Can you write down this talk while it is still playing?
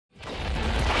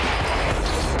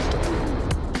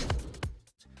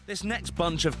This next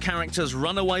bunch of characters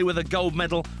run away with a gold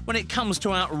medal when it comes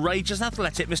to outrageous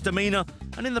athletic misdemeanor,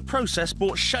 and in the process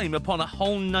brought shame upon a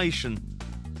whole nation.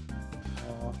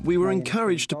 We were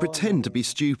encouraged to pretend to be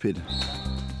stupid.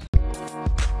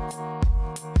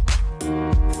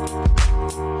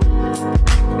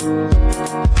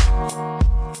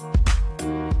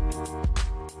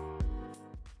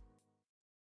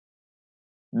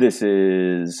 This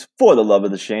is For the Love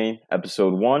of the Shame,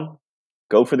 Episode 1,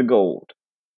 Go for the Gold.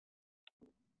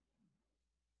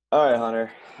 All right, Hunter,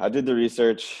 I did the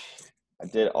research. I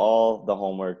did all the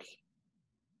homework.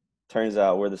 Turns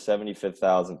out we're the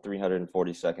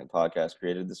 75,342nd podcast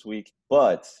created this week,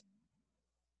 but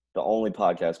the only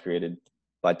podcast created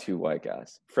by two white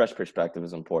guys. Fresh perspective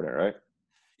is important, right?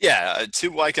 Yeah,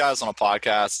 two white guys on a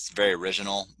podcast, it's very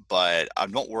original, but I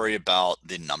don't worry about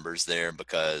the numbers there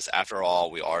because after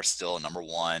all, we are still number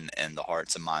one in the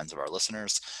hearts and minds of our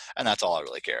listeners, and that's all I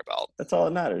really care about. That's all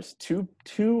that matters.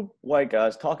 Two white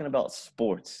guys talking about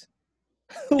sports.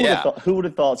 Who would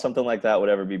have thought something like that would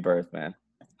ever be birthed, man?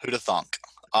 Who'd have thunk?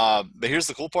 But here's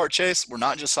the cool part, Chase. We're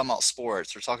not just talking about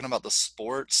sports. We're talking about the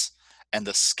sports and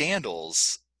the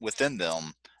scandals within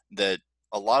them that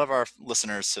a lot of our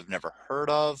listeners have never heard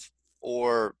of,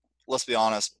 or let's be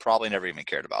honest, probably never even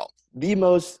cared about. The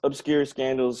most obscure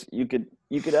scandals you could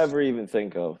ever even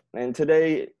think of. And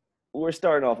today we're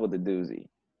starting off with a doozy.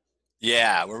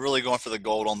 Yeah, we're really going for the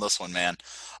gold on this one, man.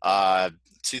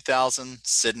 2000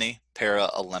 Sydney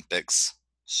Paralympics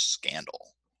scandal.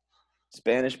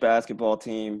 Spanish basketball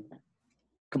team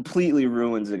completely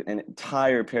ruins an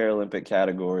entire Paralympic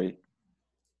category.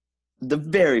 The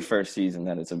very first season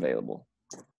that it's available.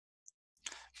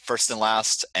 First and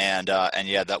last, and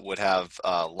yeah, that would have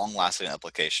long-lasting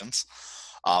implications.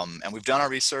 And we've done our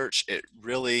research.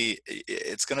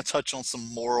 It's going to touch on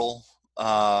some moral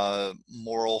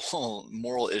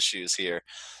issues here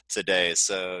today.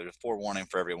 So, forewarning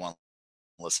for everyone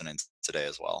listening today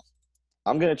as well.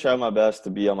 I'm going to try my best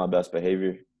to be on my best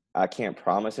behavior. I can't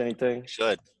promise anything. You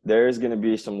should. There is going to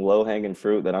be some low-hanging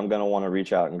fruit that I'm going to want to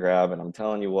reach out and grab, and I'm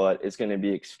telling you what, it's going to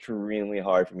be extremely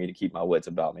hard for me to keep my wits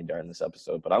about me during this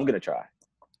episode, but I'm going to try.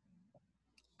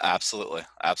 Absolutely.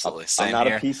 Same I'm not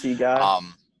here. A PC guy.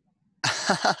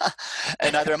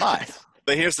 And neither am I.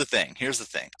 But here's the thing.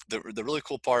 The really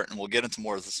cool part, and we'll get into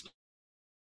more of the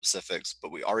specifics, but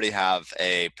we already have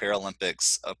a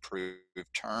Paralympics approved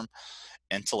term,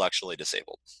 intellectually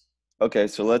disabled. Okay,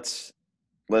 so let's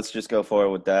just go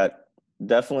forward with that.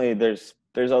 Definitely there's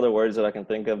other words that I can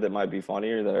think of that might be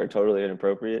funnier that are totally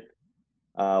inappropriate.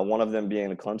 One of them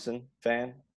being a Clemson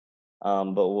fan.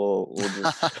 But we'll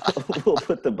just we'll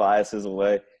put the biases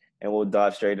away and we'll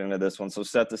dive straight into this one. So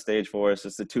set the stage for us.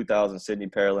 It's the 2000 Sydney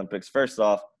Paralympics. First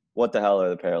off, what the hell are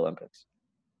the Paralympics?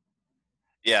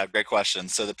 Yeah, great question.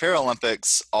 So the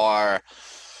Paralympics are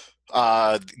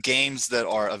games that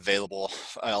are available,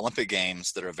 Olympic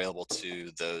games that are available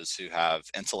to those who have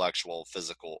intellectual,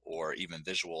 physical, or even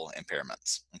visual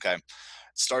impairments. Okay,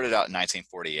 started out in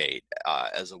 1948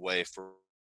 as a way for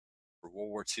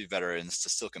World War II veterans to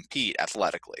still compete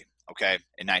athletically. Okay,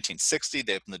 in 1960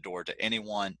 they opened the door to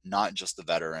anyone, not just the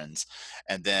veterans,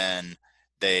 and then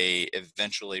they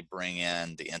eventually bring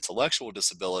in the intellectual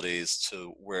disabilities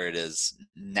to where it is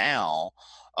now,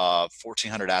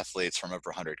 1,400 athletes from over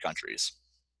 100 countries.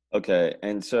 Okay,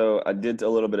 and so I did a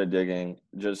little bit of digging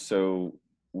just so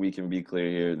we can be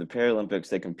clear here. The Paralympics,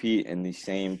 they compete in the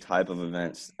same type of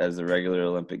events as the regular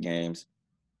Olympic Games,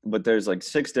 but there's like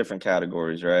 6 different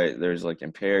categories, right? There's like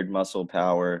impaired muscle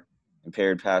power,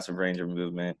 impaired passive range of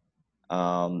movement.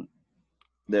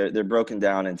 They're broken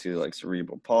down into like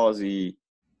cerebral palsy,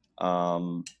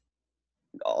 all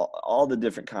the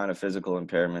different kind of physical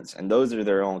impairments, and those are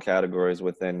their own categories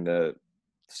within the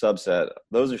subset.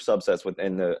 Those are subsets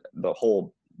within the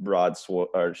whole broad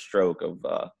stroke of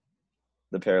the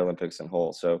Paralympics in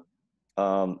whole. So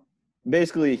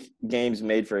basically games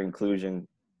made for inclusion,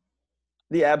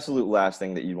 the absolute last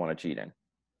thing that you'd want to cheat in.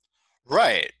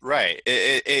 Right.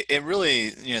 It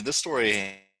really, this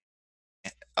story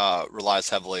relies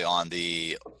heavily on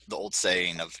the old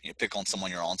saying of pick on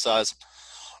someone your own size.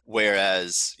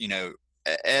 Whereas,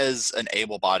 as an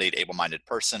able-bodied, able-minded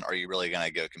person, are you really going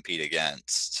to go compete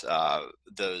against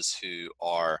those who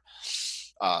are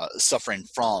suffering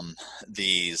from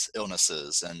these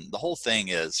illnesses? And the whole thing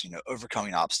is,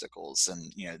 overcoming obstacles.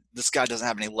 And, this guy doesn't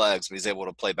have any legs, but he's able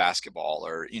to play basketball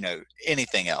or,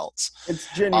 anything else.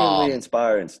 It's genuinely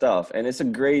inspiring stuff. And it's a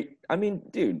great,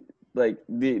 dude, like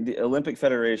the Olympic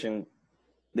Federation,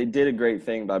 they did a great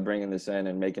thing by bringing this in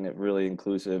and making it really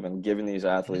inclusive and giving these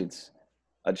athletes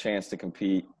a chance to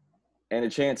compete and a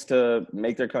chance to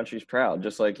make their countries proud,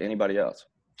 just like anybody else.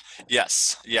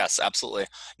 Yes, absolutely.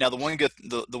 Now, the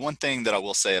one thing that I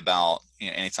will say about,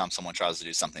 anytime someone tries to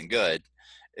do something good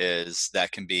is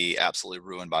that can be absolutely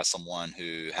ruined by someone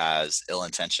who has ill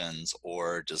intentions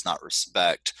or does not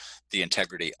respect the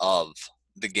integrity of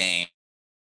the game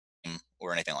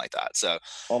or anything like that. So,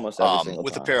 Almost every single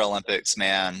with the time. Paralympics,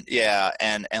 man, yeah,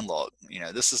 and look,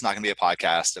 this is not going to be a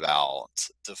podcast about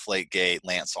Deflategate,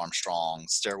 Lance Armstrong,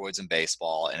 steroids in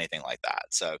baseball, anything like that.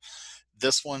 So,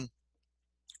 this one,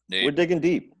 We're dude, digging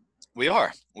deep. we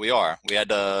are. We had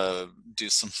to do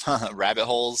some rabbit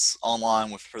holes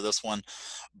online for this one,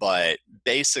 but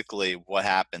basically, what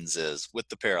happens is with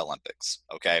the Paralympics,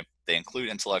 okay, they include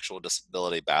intellectual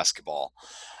disability basketball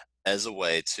as a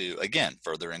way to, again,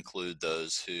 further include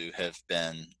those who have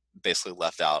been basically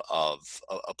left out of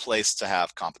a place to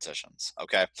have competitions.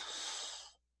 Okay.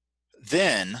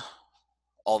 Then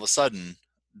all of a sudden,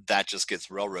 that just gets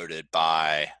railroaded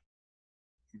by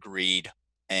greed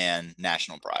and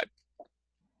national pride.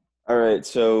 All right,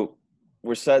 so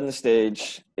we're setting the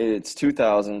stage. It's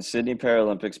 2000, Sydney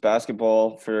Paralympics.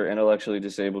 Basketball for intellectually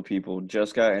disabled people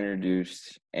just got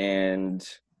introduced, and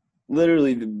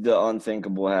literally the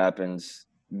unthinkable happens.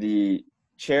 The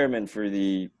chairman for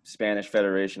the Spanish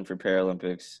Federation for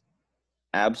Paralympics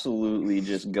absolutely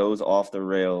just goes off the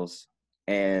rails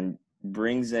and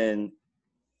brings in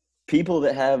people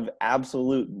that have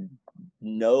absolute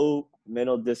no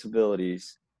mental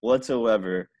disabilities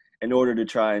whatsoever in order to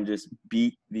try and just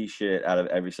beat the shit out of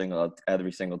every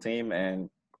single team. And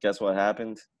guess what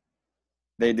happened?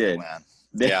 They did. Win.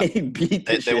 They Yeah. beat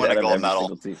the They shit won a out of gold every medal.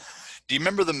 single team. Do you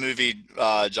remember the movie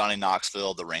Johnny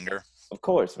Knoxville, The Ringer? Of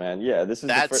course, man. Yeah, this is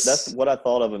that's what I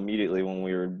thought of immediately when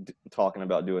we were talking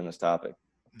about doing this topic.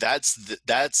 This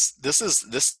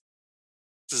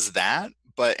is that,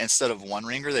 but instead of one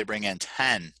ringer, they bring in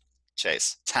 10.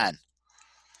 Chase, 10.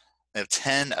 They have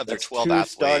 10 of their 12 two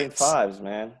athletes. Starting fives,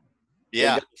 man.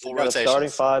 Yeah, full rotations. A starting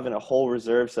five and a whole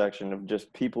reserve section of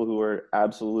just people who are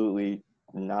absolutely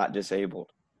not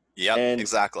disabled. Yep, and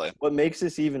exactly. What makes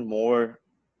this even more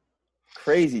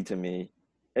crazy to me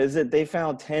is that they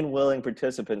found 10 willing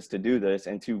participants to do this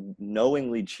and to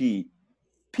knowingly cheat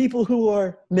people who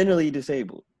are mentally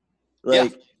disabled.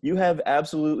 You have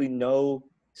absolutely no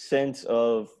sense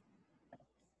of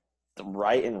the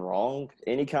right and wrong,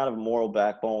 any kind of moral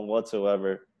backbone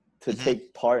whatsoever to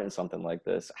take part in something like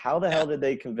this. How the hell did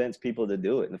they convince people to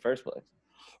do it in the first place?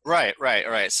 Right.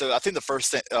 So I think the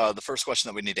first question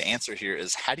that we need to answer here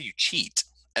is, how do you cheat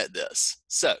at this?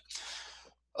 So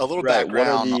a little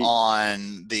background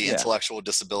on the intellectual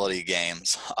disability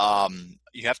games.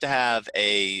 You have to have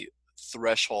a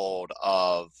threshold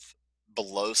of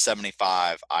below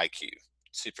 75 IQ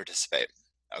to participate.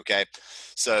 Okay.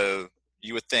 So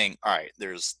you would think, all right,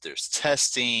 there's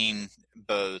testing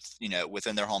both,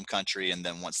 within their home country. And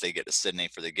then once they get to Sydney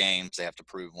for the games, they have to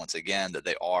prove once again that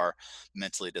they are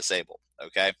mentally disabled.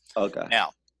 Okay.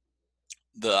 Now,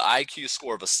 the IQ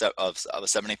score of a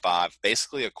 75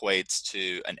 basically equates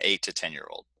to an 8 to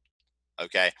 10-year-old.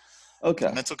 Okay.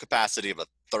 The mental capacity of a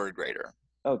third grader.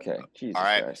 Okay. Jesus all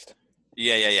right. Christ.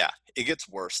 Yeah. It gets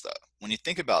worse though. When you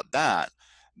think about that,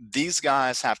 these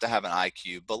guys have to have an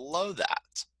IQ below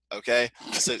that. Okay.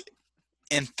 So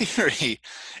in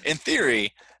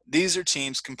theory, these are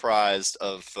teams comprised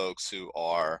of folks who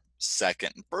are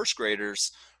second and first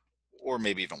graders, or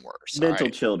maybe even worse. Mental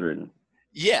children.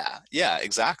 Yeah,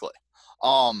 exactly.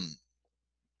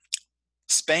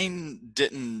 Spain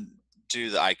didn't do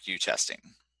the IQ testing.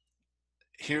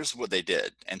 Here's what they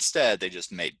did. Instead, they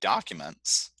just made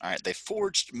documents. All right. They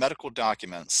forged medical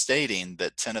documents stating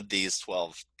that 10 of these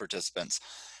 12 participants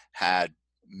had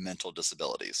mental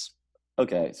disabilities.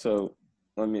 Okay. So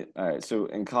all right. So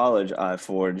in college, I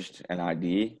forged an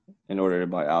ID in order to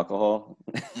buy alcohol.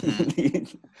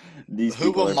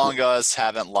 Who among us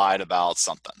haven't lied about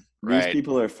something? Right? These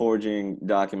people are forging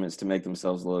documents to make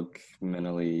themselves look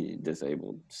mentally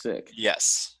disabled, sick.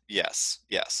 Yes.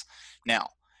 Now,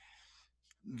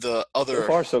 the other so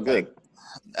far so good.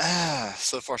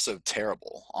 So far so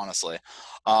terrible, honestly.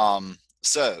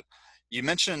 So you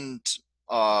mentioned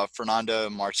Fernando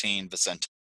Martin Vicente,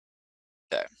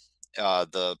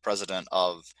 the president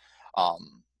of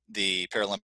the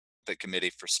Paralympic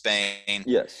Committee for Spain.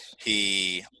 Yes.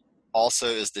 He also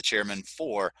is the chairman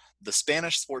for the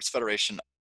Spanish Sports Federation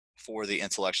for the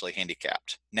Intellectually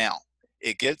Handicapped. Now,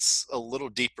 it gets a little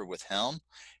deeper with him.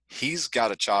 He's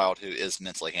got a child who is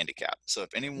mentally handicapped. So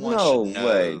if anyone should know,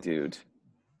 way, dude.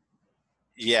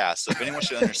 Yeah. So if anyone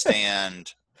should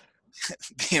understand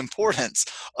the importance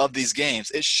of these games,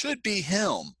 it should be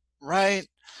him, right?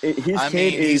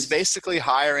 He's basically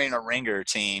hiring a ringer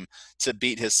team to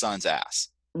beat his son's ass.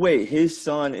 Wait, his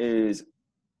son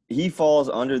he falls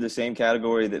under the same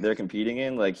category that they're competing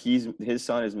in? Like his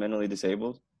son is mentally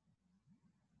disabled?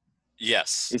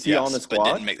 Yes, Is he on the yes, but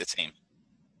didn't squad? make the team.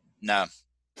 No,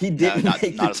 He no, didn't not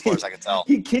make the not as far team. as I can tell.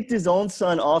 He kicked his own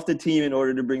son off the team in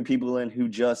order to bring people in who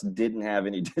just didn't have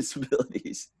any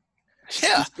disabilities.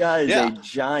 Yeah, This guy is yeah, a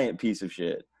giant piece of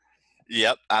shit.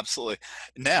 yep, absolutely.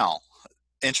 Now,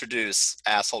 introduce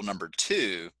asshole number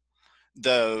two,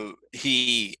 though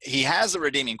he has a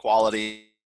redeeming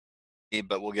quality,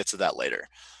 but we'll get to that later.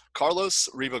 Carlos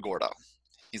Ribagorda.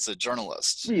 He's a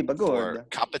journalist Reba for Gorda.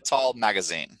 Capital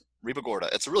Magazine.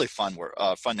 Ribagorda. It's a really fun word,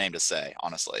 fun name to say,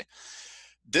 honestly.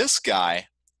 This guy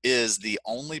is the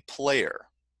only player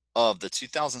of the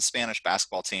 2000 Spanish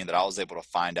basketball team that I was able to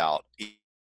find out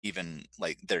even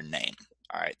like their name.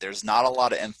 All right, there's not a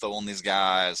lot of info on these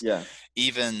guys. Yeah.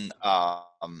 Even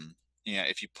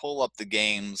if you pull up the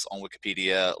games on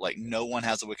Wikipedia, like no one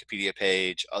has a Wikipedia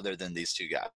page other than these two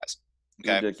guys.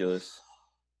 Okay. Ridiculous.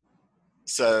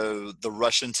 So the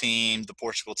Russian team, the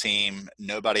Portugal team,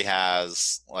 nobody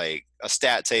has like a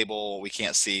stat table. We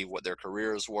can't see what their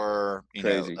careers were,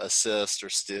 Crazy. assists or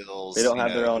steals. They don't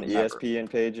have their own whomever. ESPN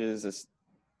pages.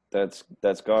 That's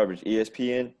garbage.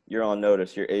 ESPN, you're on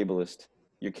notice. You're ableist.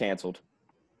 You're canceled.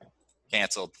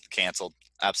 Canceled.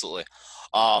 Absolutely.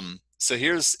 So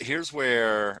here's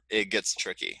where it gets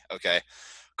tricky. Okay.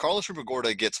 Carlos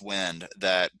Ribagorda gets wind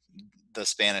that the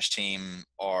Spanish team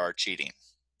are cheating.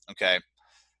 Okay.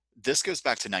 This goes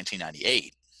back to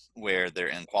 1998 where they're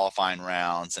in qualifying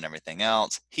rounds and everything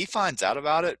else. He finds out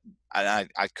about it. And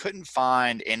I couldn't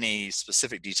find any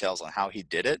specific details on how he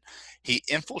did it. He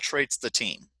infiltrates the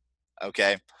team.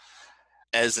 Okay.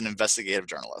 As an investigative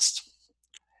journalist.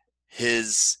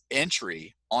 His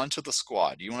entry onto the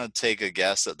squad, you want to take a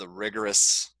guess at the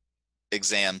rigorous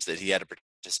exams that he had to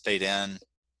participate in?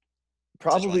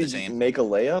 Probably make a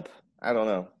layup. I don't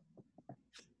know.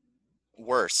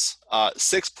 Worse.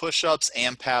 6 push-ups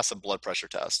and pass a blood pressure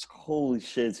test. Holy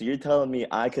shit. So you're telling me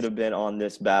I could have been on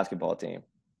this basketball team?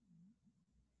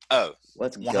 Oh,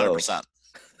 let's 100%. go.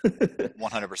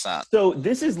 100%. So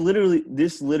this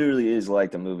literally is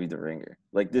like the movie The Ringer.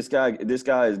 Like this guy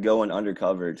is going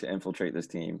undercover to infiltrate this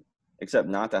team, except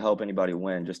not to help anybody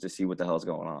win, just to see what the hell's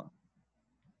going on.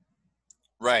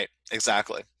 Right.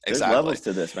 Exactly. There's levels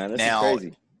to this, man. This is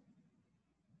crazy.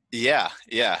 Yeah,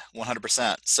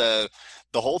 100%. So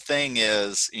the whole thing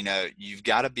is, you've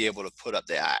got to be able to put up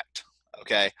the act.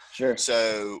 Okay. Sure.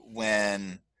 So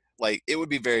when it would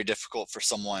be very difficult for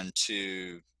someone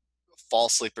to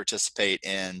falsely participate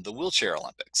in the wheelchair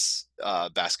Olympics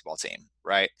basketball team,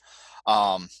 right?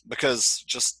 Because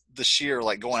just the sheer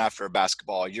going after a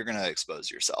basketball, you're going to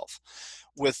expose yourself.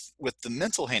 With the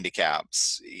mental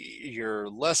handicaps, you're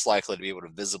less likely to be able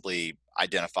to visibly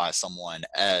identify someone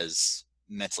as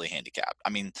mentally handicapped. I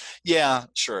mean, yeah,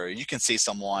 sure, you can see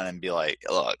someone and be like,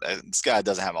 look, this guy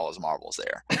doesn't have all his marbles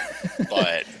there.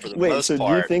 But for the most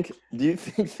part, do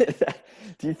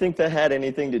you think that had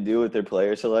anything to do with their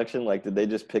player selection? Like, did they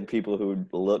just pick people who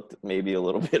looked maybe a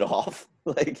little bit off?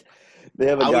 Like, they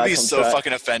have a guy. I would be so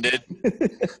fucking offended.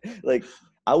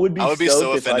 I would be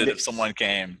so offended if someone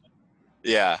came.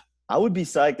 Yeah. I would be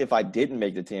psyched if I didn't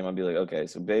make the team. I'd be like, okay,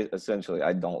 so essentially,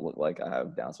 I don't look like I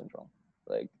have Down syndrome.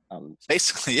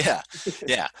 Basically, yeah,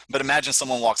 yeah. But imagine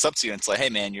someone walks up to you and it's like, "Hey,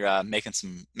 man, you're making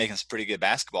some pretty good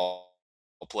basketball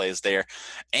plays there,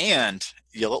 and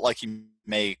you look like you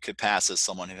could pass as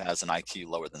someone who has an IQ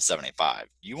lower than 75.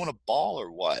 You want a ball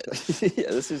or what?"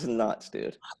 Yeah, this is nuts,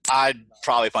 dude. I'd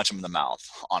probably punch him in the mouth,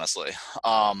 honestly.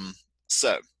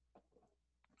 So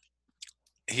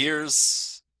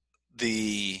here's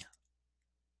the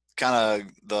kind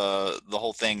of the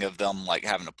whole thing of them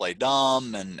having to play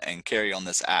dumb and carry on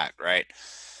this act, right?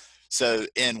 So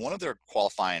in one of their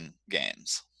qualifying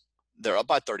games, they're up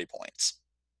by 30 points.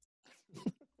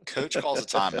 Coach calls a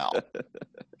timeout.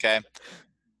 Okay.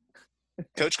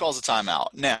 Coach calls a timeout.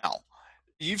 Now,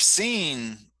 you've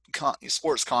seen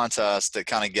sports contests that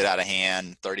kind of get out of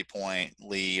hand, 30-point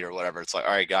lead or whatever. It's like,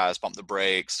 all right, guys, pump the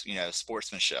brakes,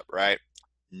 sportsmanship, right?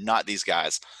 Not these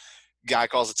guys. Guy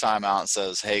calls a timeout and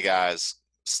says, hey guys,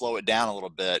 slow it down a little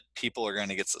bit. People are going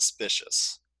to get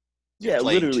suspicious. Yeah,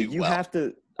 literally. You have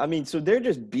to. I mean, so they're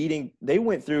just they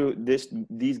went through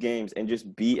these games and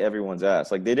just beat everyone's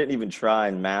ass. Like, they didn't even try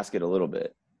and mask it a little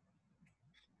bit.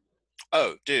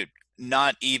 Oh, dude,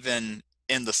 not even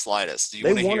in the slightest. Do you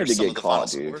they want to wanted hear to some get of the caught,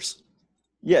 final dude. Scores?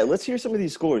 Yeah, let's hear some of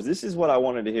these scores. This is what I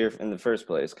wanted to hear in the first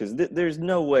place, because there's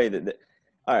no way that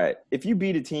all right, if you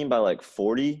beat a team by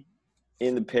 40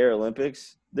 in the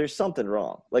Paralympics, there's something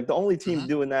wrong. The only team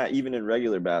doing that, even in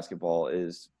regular basketball,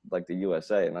 is the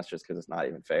USA, and that's just because it's not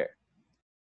even fair.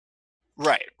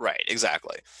 Right,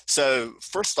 exactly. So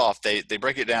first off, they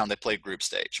break it down. They play group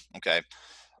stage. Okay,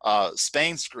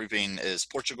 Spain's grouping is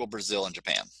Portugal, Brazil, and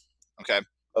Japan. Okay,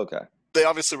 Okay, they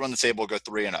obviously run the table, go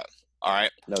 3-0. All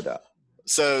right. no doubt.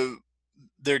 So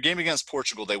their game against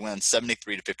Portugal, they win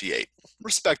 73-58.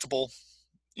 Respectable.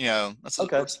 That's a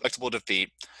Okay. respectable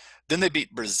defeat. Then they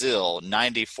beat Brazil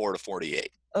 94-48.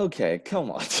 Okay,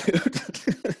 come on, dude.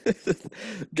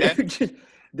 Okay.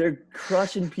 They're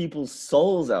crushing people's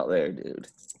souls out there, dude.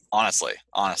 Honestly.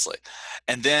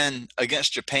 And then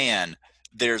against Japan,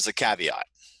 there's a caveat.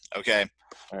 Okay.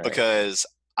 All right. Because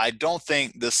I don't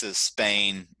think this is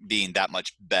Spain being that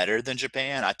much better than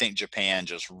Japan. I think Japan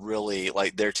just really,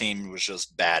 like, their team was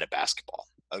just bad at basketball.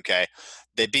 Okay.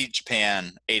 They beat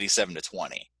Japan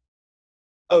 87-20.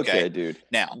 Okay, dude.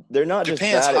 Now, They're not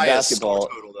Japan's just bad at highest basketball.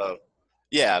 score total, though.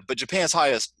 Yeah, but Japan's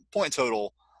highest point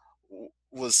total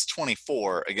was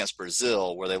 24 against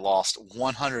Brazil, where they lost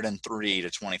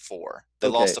 103-24. They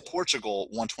lost to Portugal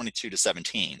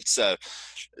 122-17. So,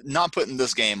 not putting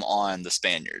this game on the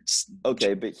Spaniards.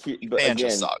 Okay, but Japan again,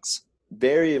 just sucks.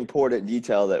 Very important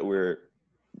detail that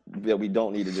we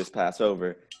don't need to just pass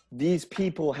over. These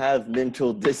people have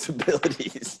mental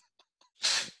disabilities.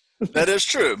 That is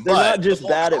true. They're but not just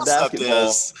bad at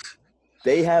basketball.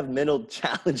 They have mental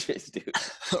challenges, dude.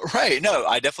 Right. No,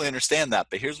 I definitely understand that.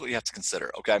 But here's what you have to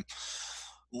consider, okay?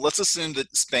 Let's assume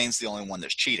that Spain's the only one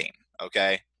that's cheating,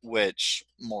 okay? Which,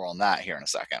 more on that here in a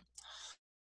second.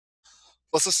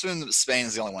 Let's assume that Spain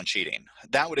is the only one cheating.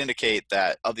 That would indicate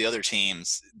that of the other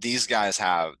teams, these guys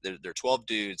have, there are 12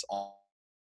 dudes on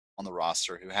the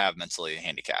roster who have mentally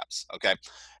handicaps, okay?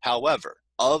 However,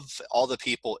 of all the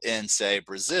people in, say,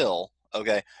 Brazil,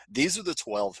 okay, these are the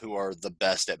 12 who are the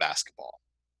best at basketball.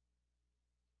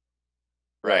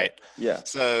 Right. Yeah.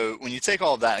 So when you take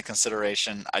all of that into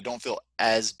consideration, I don't feel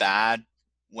as bad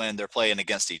when they're playing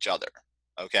against each other.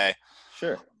 Okay.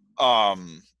 Sure.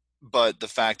 But the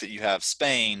fact that you have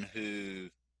Spain, who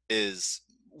is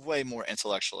way more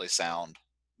intellectually sound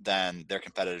than their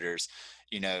competitors,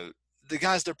 the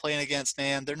guys they're playing against,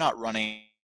 man, they're not running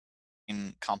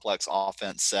complex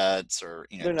offense sets or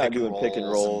they're not doing pick and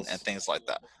rolls and things like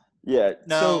that. Yeah.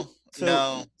 No.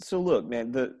 So look,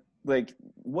 man,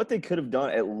 what they could have done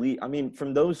at least, I mean,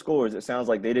 from those scores, it sounds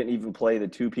like they didn't even play the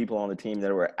two people on the team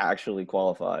that were actually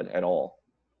qualified at all.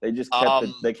 They just kept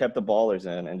the ballers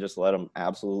in and just let them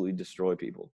absolutely destroy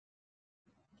people.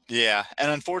 Yeah, and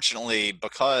unfortunately,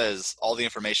 because all the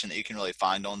information that you can really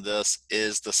find on this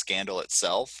is the scandal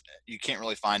itself, you can't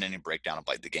really find any breakdown of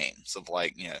like the games of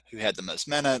like, who had the most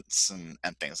minutes and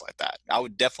things like that. I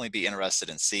would definitely be interested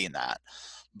in seeing that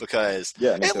because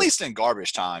at least in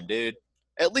garbage time, dude.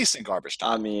 At least in garbage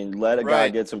time. I mean, let a guy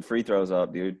get some free throws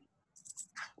up, dude.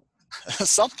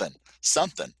 Something.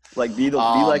 Like be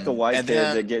like the white kid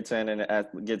that gets in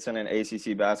an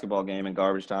ACC basketball game in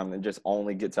garbage time and just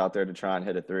only gets out there to try and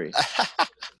hit a three.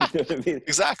 You know what I mean?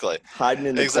 Exactly. Hiding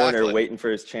in the corner, waiting for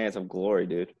his chance of glory,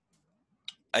 dude.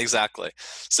 Exactly.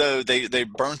 So they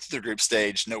burned through the group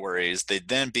stage, no worries. They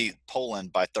then beat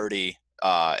Poland by 30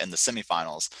 in the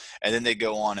semifinals, and then they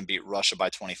go on and beat Russia by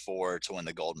 24 to win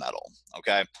the gold medal.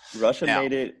 Okay. Russia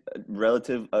made it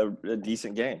a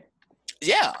decent game.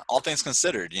 Yeah, all things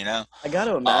considered, I got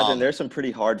to imagine there's some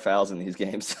pretty hard fouls in these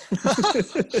games.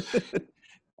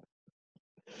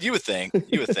 You would think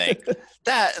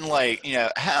that, and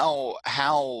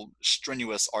how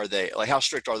strenuous are they? Like, how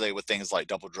strict are they with things like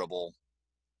double dribble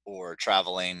or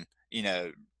traveling?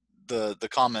 The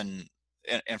common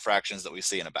infractions that we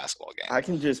see in a basketball game. I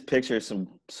can just picture some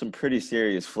pretty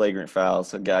serious flagrant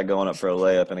fouls. A guy going up for a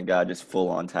layup and a guy just full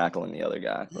on tackling the other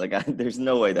guy. There's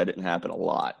no way that didn't happen a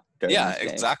lot. Yeah,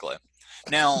 exactly.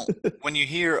 Now, when you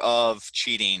hear of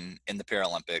cheating in the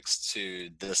Paralympics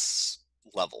to this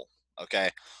level,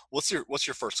 okay, what's your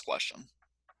first question?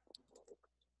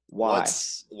 Why?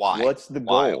 Why? What's the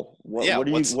goal? Why?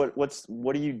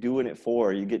 What are you doing it for?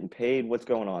 Are you getting paid? What's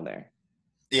going on there?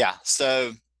 Yeah,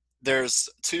 so there's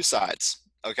two sides.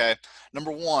 Okay,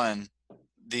 number one,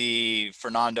 the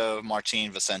Fernando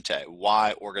Martin Vicente.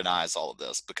 Why organize all of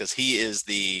this? Because he is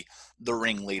the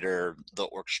ringleader, the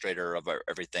orchestrator of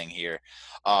everything here.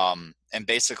 And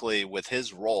basically with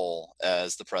his role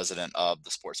as the president of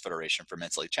the Sports Federation for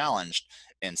Mentally Challenged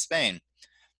in Spain,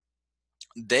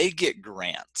 they get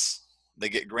grants. They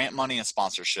get grant money and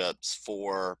sponsorships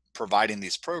for providing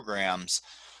these programs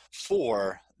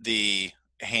for the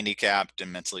handicapped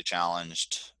and mentally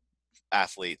challenged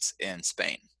athletes in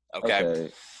Spain. Okay.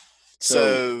 Okay.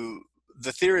 So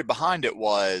the theory behind it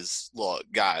was, look,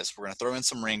 guys, we're going to throw in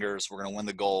some ringers. We're going to win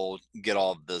the gold, get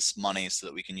all of this money so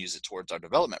that we can use it towards our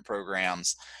development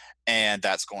programs. And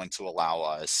that's going to allow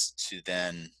us to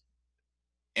then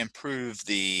improve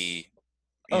the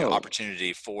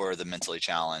opportunity for the mentally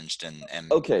challenged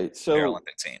and Okay, so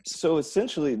Paralympic teams. so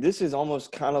essentially, this is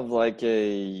almost kind of like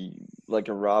a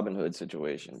Robin Hood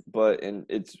situation, but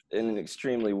it's in an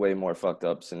extremely way more fucked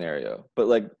up scenario. But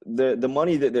like the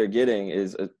money that they're getting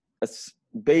is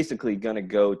basically going to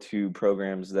go to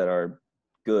programs that are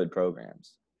good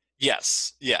programs.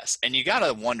 Yes, yes. And you got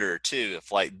to wonder, too,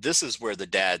 if, like, this is where the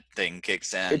dad thing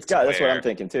kicks in. It's got. That's what I'm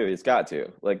thinking, too. It's got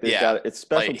to. Like, it's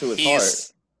special to his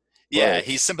heart. Yeah, Right.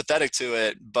 he's sympathetic to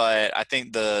it, but I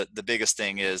think the biggest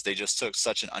thing is they just took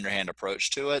such an underhand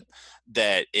approach to it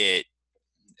that it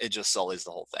just sullies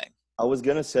the whole thing. I was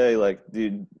going to say, like,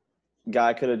 dude,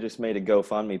 guy could have just made a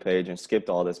GoFundMe page and skipped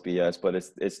all this BS, but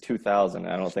it's 2000.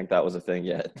 I don't think that was a thing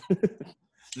yet.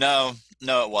 No,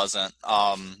 it wasn't.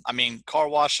 I mean, car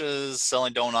washes,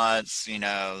 selling donuts,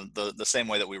 the same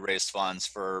way that we raised funds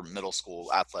for middle school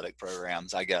athletic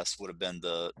programs, I guess, would have been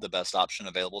the best option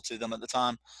available to them at the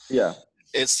time. Yeah.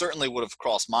 It certainly would have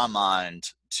crossed my mind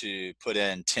to put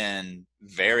in 10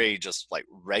 very just like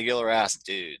regular ass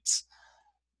dudes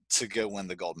to go win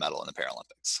the gold medal in the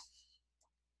Paralympics.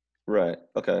 Right.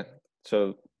 Okay.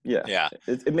 So, yeah. Yeah.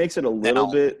 It makes it a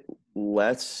little bit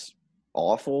less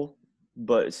awful,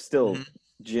 but it's still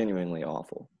genuinely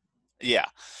awful. Yeah.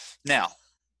 Now,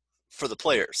 for the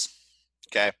players,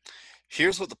 okay,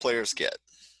 here's what the players get.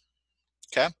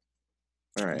 Okay.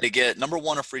 All right. They get, number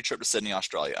one, a free trip to Sydney,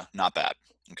 Australia. Not bad.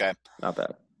 Okay. Not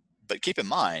bad. But keep in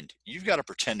mind, you've got to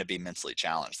pretend to be mentally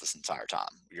challenged this entire time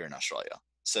you're in Australia.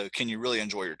 So can you really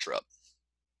enjoy your trip?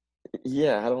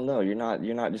 Yeah, I don't know. You're not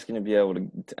just going to be able to,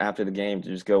 after the game, to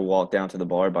just go walk down to the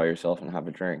bar by yourself and have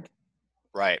a drink.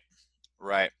 Right.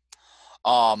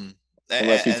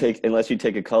 Unless you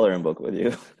take a coloring book with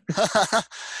you.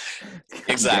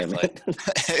 Exactly.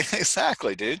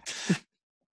 Exactly, dude.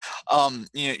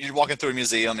 You're walking through a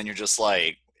museum and you're just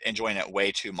like enjoying it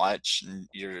way too much, and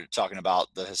you're talking about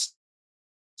the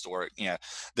historic,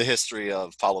 the history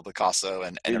of Pablo Picasso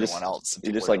and everyone else. And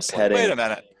you're just like petting. Wait a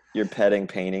minute. You're petting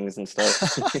paintings and stuff.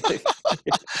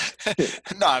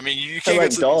 No, I mean you can't go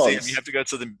to the museum. You have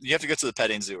to go to the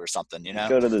petting zoo or something.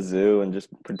 Go to the zoo and just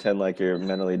pretend like you're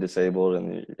mentally disabled,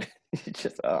 and you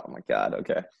just, oh my god,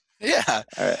 okay. Yeah, all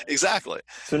right. Exactly.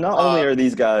 So not only are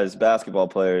these guys basketball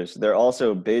players, they're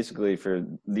also basically, for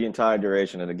the entire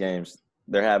duration of the games,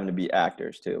 they're having to be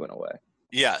actors too, in a way.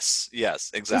 Yes,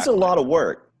 exactly. It's a lot of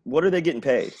work. What are they getting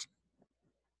paid?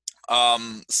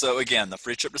 So again, the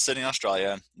free trip to Sydney,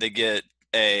 Australia, they get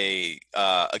a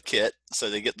kit. So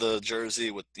they get the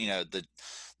jersey with,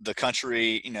 the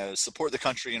country, support the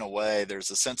country in a way.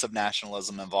 There's a sense of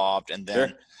nationalism involved. And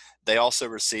then they also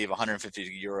receive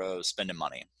 150 euros spending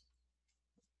money.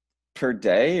 Per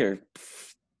day, or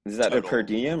is that their Total. per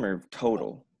diem or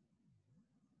total?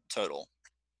 Total.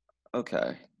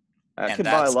 Okay. I could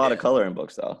buy a lot of coloring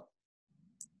books though.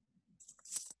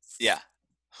 Yeah.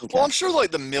 Okay. Well, I'm sure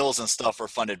like the meals and stuff are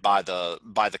funded by the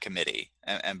committee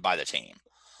and by the team.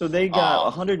 So they got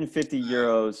 150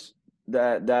 euros.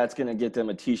 That's going to get them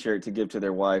a T-shirt to give to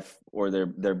their wife or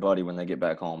their buddy when they get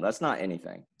back home. That's not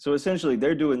anything. So essentially,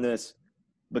 they're doing this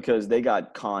because they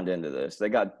got conned into this. They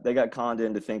got conned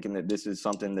into thinking that this is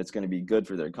something that's going to be good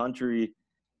for their country,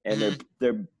 and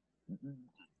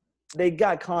they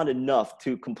got conned enough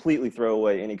to completely throw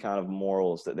away any kind of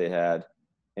morals that they had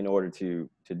in order to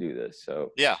do this.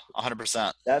 So yeah,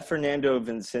 100%. That Fernando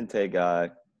Vincente guy,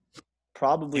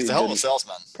 he's a hell of a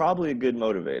salesman. Probably a good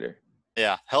motivator.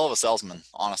 Yeah, hell of a salesman,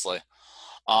 honestly.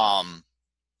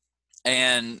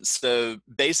 And so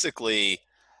basically,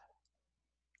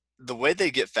 the way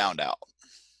they get found out,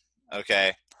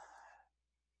 okay,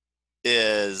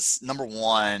 is number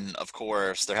one, of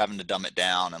course, they're having to dumb it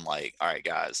down and like, all right,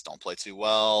 guys, don't play too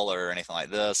well or anything like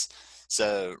this.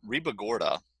 So Reba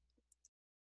Gorda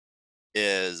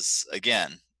is,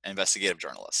 again, an investigative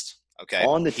journalist. Okay.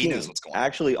 On the team. He knows what's going on.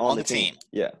 Actually on the team.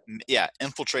 Yeah. Yeah.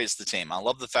 Infiltrates the team. I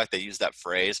love the fact they use that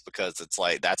phrase because it's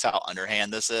like, that's how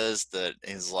underhand this is. That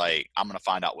is like, I'm going to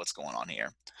find out what's going on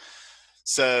here.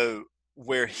 So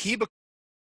where he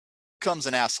becomes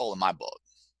an asshole in my book,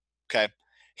 okay,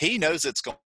 he knows it's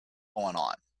going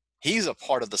on. He's a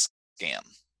part of the scam.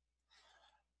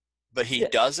 But he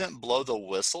doesn't blow the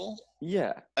whistle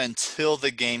until the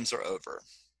games are over.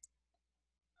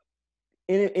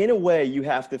 In a way, you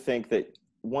have to think that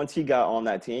once he got on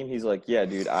that team, he's like, yeah,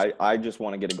 dude, I just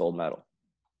want to get a gold medal.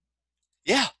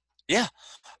 Yeah. Yeah.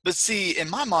 But see, in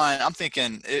my mind, I'm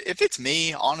thinking if it's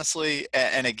me, honestly,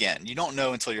 and again, you don't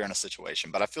know until you're in a situation,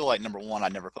 but I feel like number one, I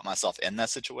never put myself in that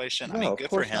situation. I No, mean, of good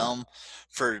for course not. him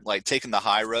for like taking the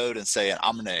high road and saying,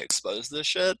 I'm going to expose this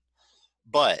shit.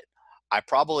 But I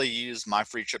probably used my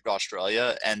free trip to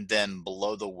Australia and then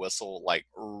blow the whistle like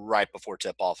right before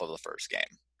tip off of the first game.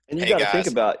 And you Hey got to think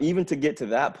guys, about, even to get to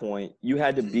that point, you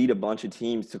had to mhm, beat a bunch of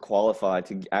teams to qualify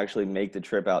to actually make the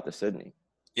trip out to Sydney.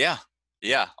 yeah,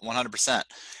 yeah, 100%.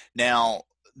 Now,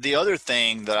 the other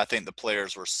thing that I think the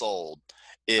players were sold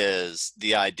is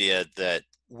the idea that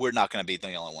we're not going to be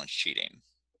the only ones cheating,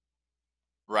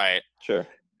 right? Sure.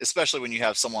 Especially when you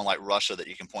have someone like Russia that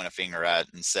you can point a finger at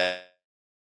and say,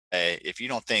 hey, if you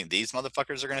don't think these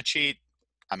motherfuckers are going to cheat,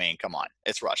 I mean, come on,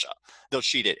 it's Russia. They'll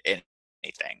cheat at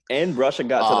anything. And Russia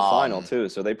got to the final Um, too,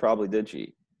 so they probably did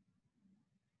cheat.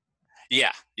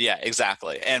 yeah, yeah,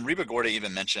 exactly. And Reba Gorda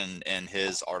even mentioned in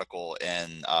his article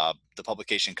in the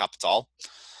publication Capital,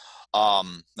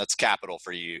 that's capital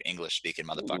for you English-speaking Ooh,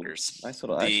 motherfuckers. nice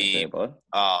little accent The there, bud.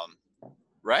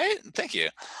 right? Thank you.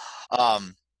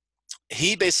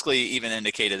 He basically even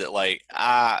indicated that like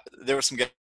there were some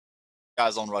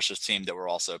guys on Russia's team that were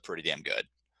also pretty damn good,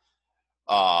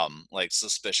 like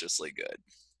suspiciously good.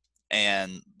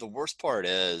 And the worst part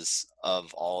is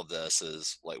of all of this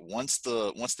is like once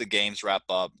the games wrap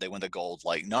up, they win the gold.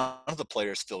 Like none of the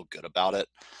players feel good about it.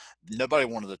 Nobody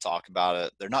wanted to talk about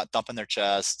it. They're not thumping their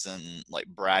chests and like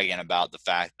bragging about the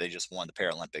fact they just won the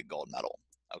Paralympic gold medal.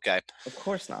 Okay. Of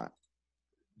course not.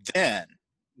 Then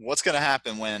what's going to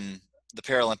happen when the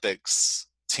Paralympics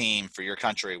team for your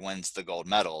country wins the gold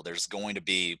medal? There's going to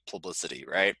be publicity,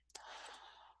 right?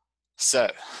 So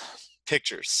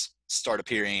pictures start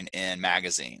appearing in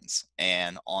magazines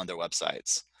and on their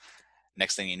websites.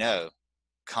 Next thing you know,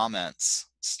 comments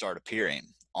start appearing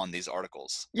on these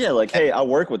articles. Yeah, like, hey, I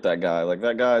work with that guy. Like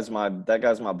that guy's my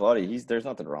buddy. There's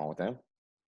nothing wrong with him.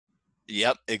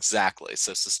 Yep, exactly.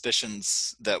 So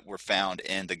suspicions that were found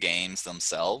in the games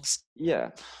themselves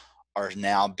Yeah. are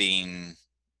now being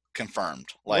confirmed.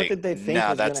 What Like, did they think no,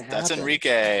 was that's gonna happen?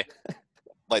 Enrique.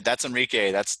 Like that's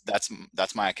Enrique.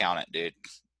 That's my accountant, dude.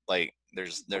 Like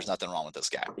there's nothing wrong with this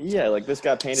guy. Yeah, like this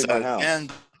guy painted my So house. then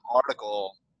the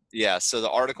article, yeah. So the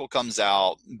article comes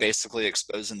out basically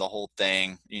exposing the whole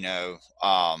thing. You know,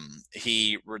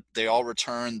 they all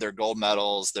returned their gold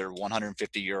medals, their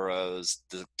 150 euros,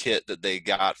 the kit that they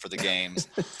got for the games,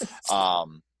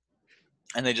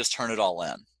 and they just turn it all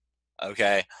in.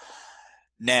 Okay.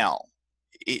 Now,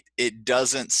 it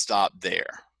doesn't stop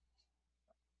there.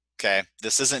 Okay.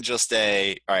 This isn't just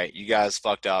all right, you guys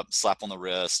fucked up, slap on the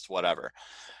wrist, whatever.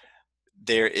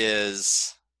 There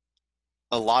is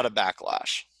a lot of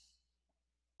backlash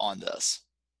on this.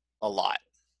 A lot.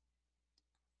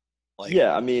 Like,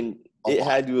 yeah, I mean, it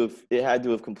had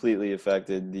to have completely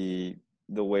affected the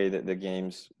way that the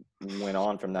games went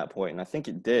on from that point, and I think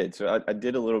it did. So I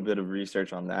did a little bit of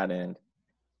research on that end,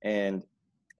 and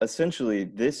essentially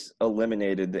this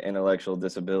eliminated the intellectual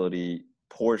disability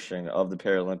portion of the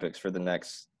Paralympics for the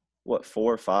next 4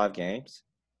 or 5 games.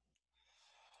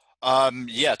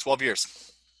 Yeah, 12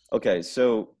 years. Okay,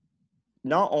 so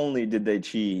not only did they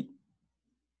cheat,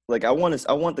 like I want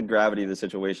the gravity of the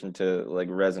situation to like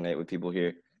resonate with people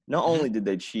here. Not only did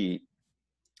they cheat,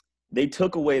 they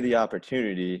took away the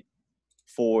opportunity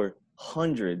for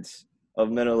hundreds of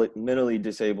mentally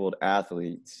disabled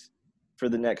athletes for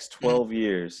the next 12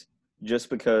 years just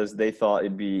because they thought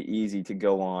it'd be easy to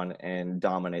go on and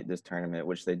dominate this tournament,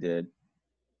 which they did.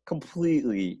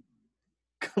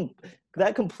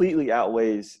 That completely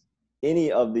outweighs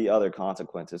any of the other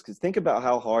consequences. Because think about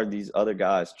how hard these other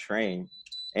guys train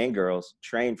and girls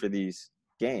train for these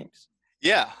games.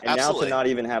 Yeah, and absolutely. Now to not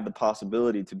even have the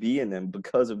possibility to be in them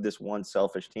because of this one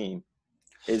selfish team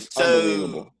is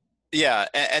unbelievable. Yeah,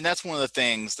 and that's one of the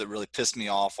things that really pissed me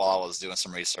off while I was doing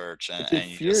some research. It's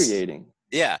infuriating.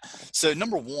 Yeah. So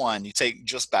number one, you take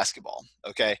just basketball.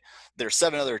 Okay. There are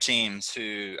 7 other teams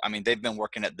who, I mean, they've been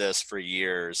working at this for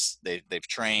years. They've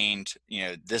trained, you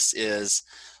know, this is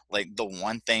like the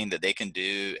one thing that they can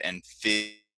do and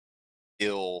feel,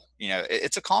 you know,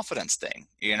 it's a confidence thing,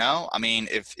 you know? I mean,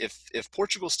 if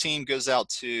Portugal's team goes out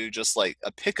to just like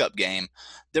a pickup game,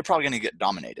 they're probably going to get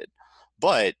dominated.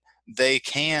 But they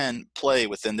can play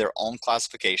within their own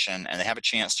classification and they have a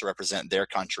chance to represent their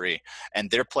country and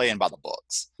they're playing by the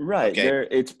books. Right. Okay?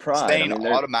 It's pride. Spain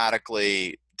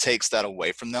automatically takes that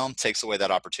away from them, takes away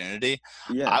that opportunity.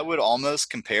 Yeah. I would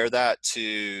almost compare that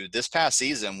to this past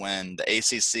season when the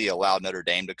ACC allowed Notre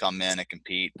Dame to come in and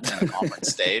compete in a conference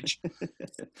stage.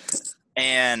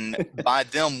 And by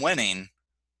them winning,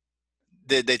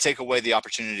 they take away the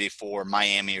opportunity for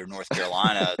Miami or North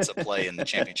Carolina to play in the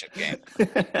championship game.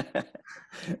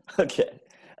 Okay.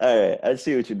 All right. I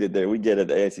see what you did there. We get it.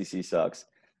 The ACC sucks.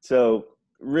 So,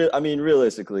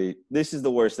 realistically, this is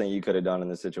the worst thing you could have done in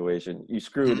this situation.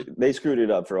 They screwed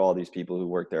it up for all these people who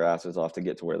worked their asses off to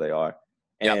get to where they are.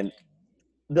 And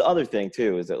the other thing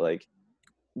too is that, like,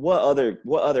 what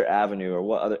other avenue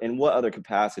or in what other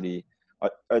capacity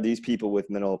are these people with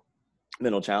mental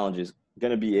challenges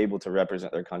going to be able to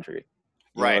represent their country?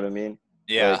 You know what I mean?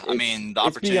 Yeah. Like, I mean, the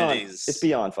opportunities. It's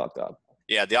beyond fucked up.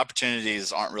 Yeah, the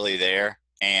opportunities aren't really there.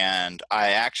 And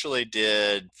I actually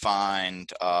did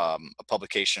find a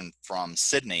publication from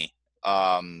Sydney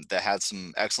that had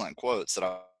some excellent quotes that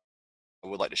I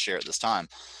would like to share at this time.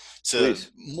 So Please.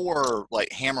 More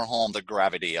like hammer home the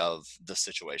gravity of the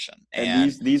situation.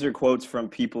 And these are quotes from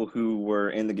people who were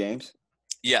in the games?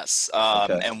 Yes.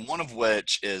 Okay. And one of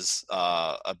which is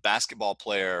a basketball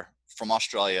player from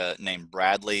Australia named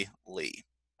Bradley Lee.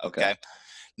 Okay.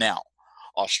 Now,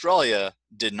 Australia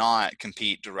did not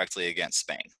compete directly against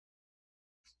Spain.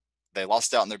 They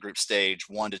lost out in their group stage.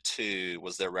 1-2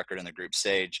 was their record in the group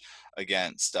stage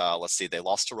against, they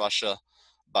lost to Russia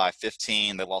by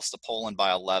 15. They lost to Poland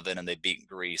by 11, and they beat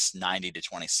Greece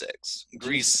 90-26.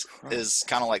 Greece is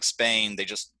kind of like Spain.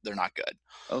 They're not good.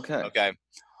 Okay.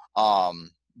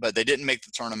 But they didn't make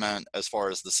the tournament as far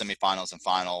as the semifinals and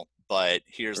final. But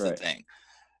here's the thing.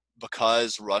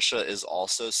 Because Russia is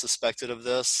also suspected of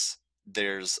this,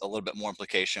 there's a little bit more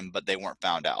implication, but they weren't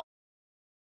found out.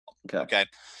 Okay.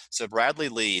 So Bradley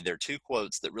Lee, there are two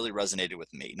quotes that really resonated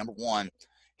with me. Number one,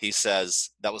 he says,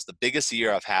 "That was the biggest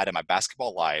year I've had in my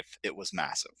basketball life. It was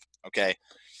massive." Okay.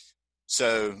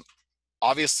 So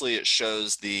obviously it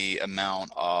shows the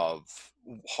amount of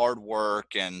hard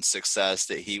work and success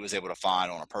that he was able to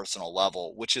find on a personal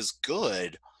level, which is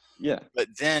good. Yeah. But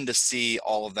then to see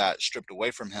all of that stripped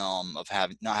away from him of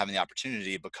not having the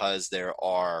opportunity because there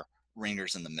are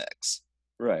ringers in the mix.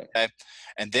 Right. Okay.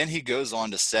 And then he goes on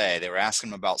to say, they were asking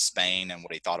him about Spain and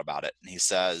what he thought about it. And he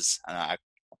says, and I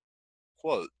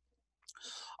quote,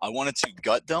 "I wanted to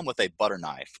gut them with a butter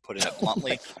knife, putting it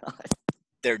bluntly.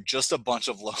 They're just a bunch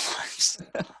of lowlifes."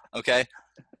 Okay.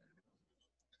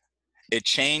 "It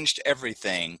changed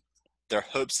everything. Their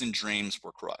hopes and dreams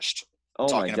were crushed." Oh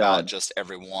Talking my God. about just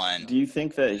everyone. Do you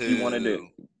think that he wanted to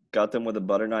gut them with a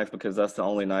butter knife because that's the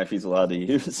only knife he's allowed to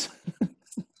use?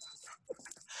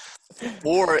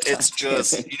 Or it's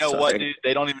just, you know Sorry. what, dude,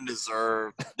 they don't even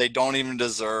deserve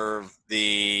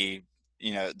the,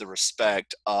 the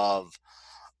respect of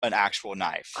an actual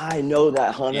knife. I know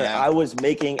that, Hunter. You know? I was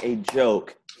making a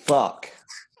joke. Fuck.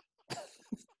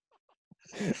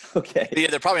 Okay.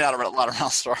 Yeah, they're probably not a lot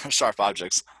around sharp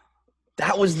objects.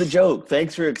 That was the joke.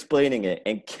 Thanks for explaining it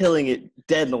and killing it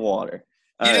dead in the water.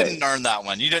 You didn't earn that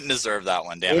one. You didn't deserve that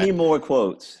one, damn it. Any more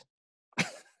quotes?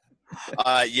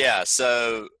 Yeah,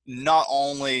 so not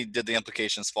only did the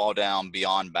implications fall down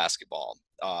beyond basketball,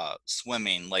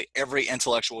 swimming, like every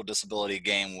intellectual disability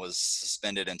game was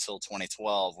suspended until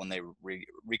 2012 when they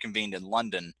reconvened in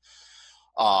London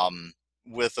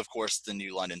with, of course, the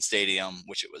new London Stadium,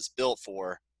 which it was built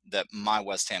for, that my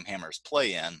West Ham Hammers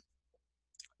play in.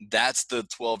 That's the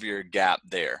 12-year gap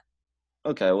there.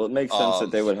 Okay, well, it makes sense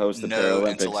that they would host the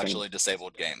Paralympics. Intellectually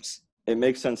disabled games. It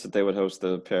makes sense that they would host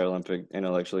the Paralympic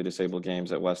intellectually disabled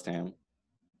games at West Ham.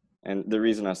 And the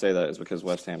reason I say that is because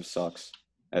West Ham sucks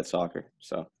at soccer.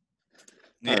 So,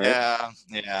 yeah.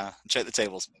 Check the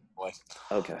tables, boy.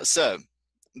 Okay. So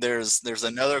there's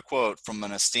another quote from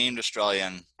an esteemed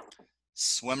Australian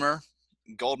swimmer,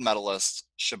 gold medalist,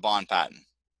 Siobhan Patton.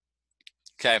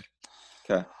 Okay.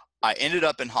 "I ended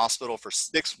up in hospital for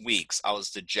 6 weeks. I was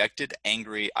dejected,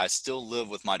 angry. I still live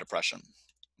with my depression."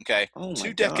 Okay. Oh my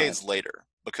 2 decades later,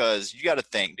 because you got to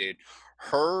think, dude,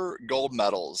 her gold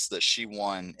medals that she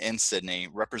won in Sydney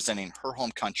representing her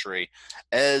home country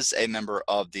as a member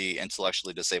of the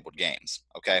intellectually disabled games.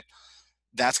 Okay.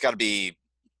 That's got to be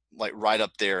like right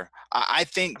up there. I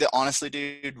think that honestly,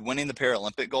 dude, winning the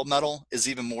Paralympic gold medal is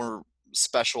even more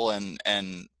special and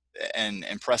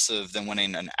impressive than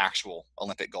winning an actual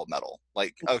Olympic gold medal.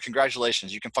 Like, oh,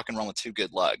 congratulations, you can fucking run with 2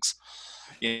 good legs.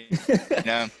 You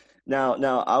know?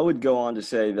 Now, I would go on to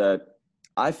say that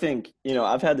I think,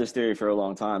 I've had this theory for a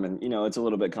long time, and, it's a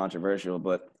little bit controversial,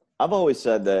 but I've always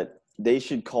said that they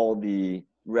should call the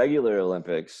regular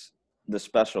Olympics the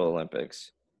Special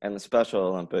Olympics and the Special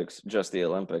Olympics just the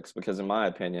Olympics, because in my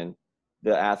opinion,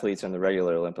 the athletes in the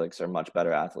regular Olympics are much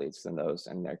better athletes than those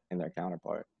in their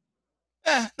counterpart.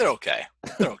 They're okay.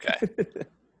 Okay.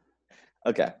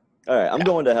 All right. I'm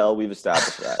going to hell. We've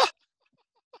established that.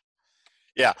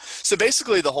 Yeah. So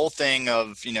basically the whole thing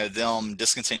of, them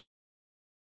discontinuing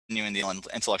the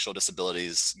intellectual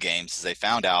disabilities games is they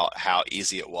found out how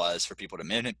easy it was for people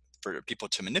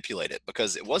to manipulate it,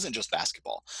 because it wasn't just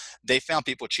basketball. They found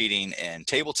people cheating in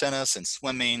table tennis and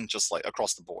swimming, just like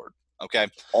across the board. Okay.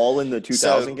 All in the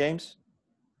 2000 games?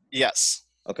 Yes.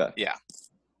 Okay. Yeah.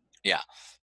 Yeah.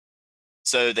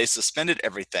 So they suspended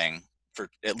everything for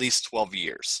at least 12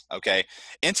 years. Okay.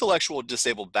 Intellectual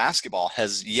disabled basketball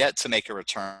has yet to make a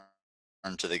return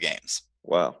to the games.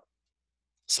 Wow.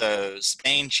 So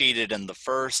Spain cheated in the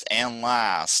first and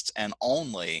last and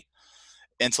only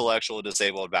intellectual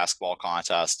disabled basketball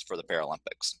contest for the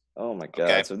Paralympics. Oh my God.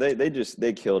 Okay. So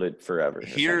they killed it forever.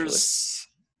 Here's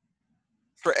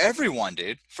for everyone,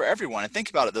 dude, for everyone. And think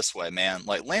about it this way, man.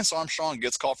 Like Lance Armstrong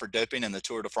gets caught for doping in the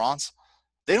Tour de France.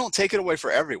 They don't take it away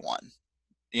for everyone,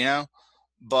 you know?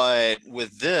 But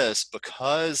with this,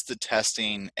 because the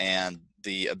testing and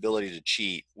the ability to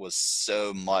cheat was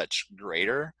so much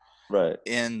greater right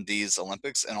in these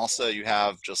Olympics, and also you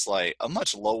have just like a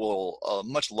much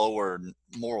lower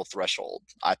moral threshold,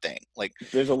 I think. Like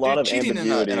there's a lot of cheating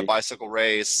ambiguity in a bicycle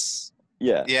race.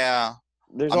 Yeah. Yeah.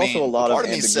 There's also a lot of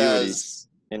ambiguity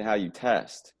in how you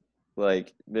test.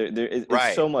 Like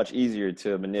it's so much easier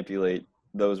to manipulate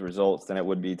those results than it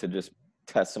would be to just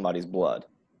test somebody's blood.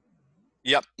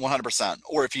 Yep, 100%.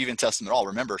 Or if you even test them at all.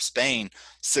 Remember, Spain,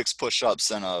 6 push-ups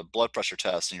and a blood pressure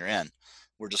test and you're in.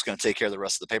 We're just going to take care of the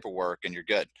rest of the paperwork and you're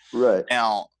good. Right.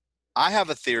 Now, I have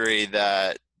a theory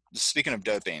that, speaking of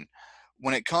doping,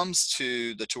 when it comes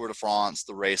to the Tour de France,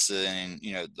 the racing,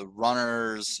 you know, the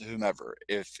runners, whomever,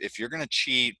 if you're going to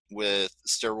cheat with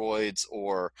steroids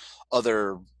or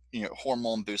other, you know,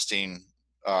 hormone boosting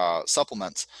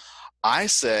supplements, I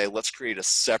say let's create a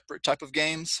separate type of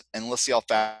games and let's see how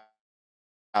fast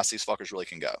these fuckers really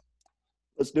can go.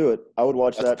 Let's do it. I would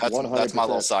watch that 100%. That's my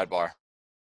little sidebar.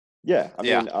 Yeah, I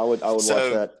mean, I would watch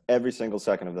that every single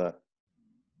second of that.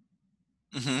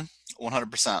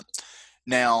 100%.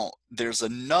 Now, there's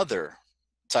another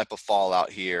type of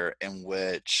fallout here in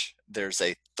which there's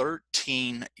a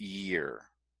 13-year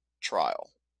trial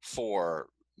for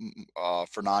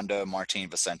Fernando Martin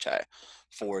Vicente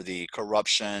for the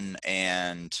corruption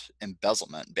and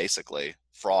embezzlement, basically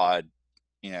fraud,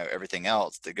 you know, everything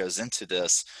else that goes into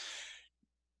this.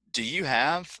 Do you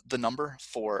have the number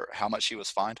for how much he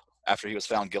was fined after he was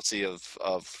found guilty of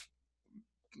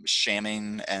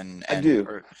shamming and I do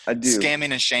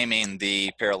scamming and shaming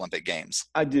the Paralympic Games?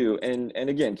 I do. And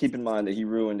again, keep in mind that he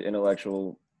ruined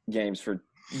intellectual games for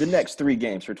the next 3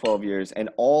 games for 12 years. And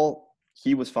all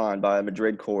he was fined by a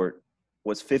Madrid court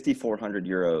was 5,400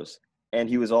 euros. And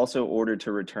he was also ordered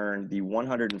to return the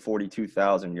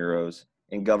 142,000 euros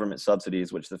in government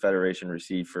subsidies, which the federation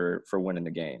received for winning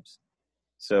the games.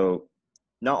 So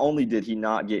not only did he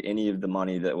not get any of the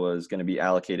money that was going to be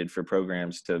allocated for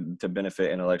programs to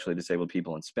benefit intellectually disabled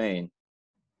people in Spain,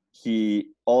 he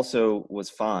also was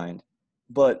fined.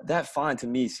 But that fine to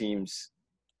me seems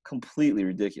completely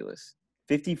ridiculous.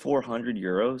 5,400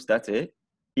 euros, that's it?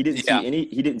 He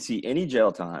didn't see any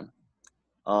jail time.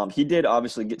 He did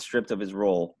obviously get stripped of his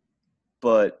role,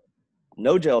 but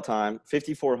no jail time,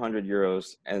 5,400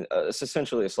 euros, and it's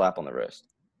essentially a slap on the wrist.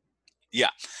 Yeah.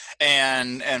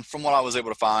 And from what I was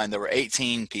able to find, there were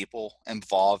 18 people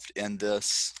involved in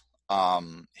this.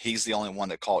 He's the only one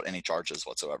that called any charges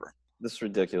whatsoever. This is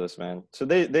ridiculous, man. So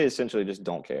they essentially just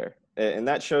don't care. And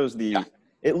that shows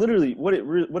it literally, what it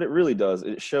really does,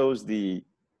 it shows the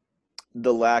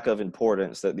lack of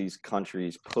importance that these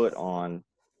countries put on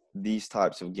these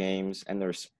types of games and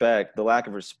the lack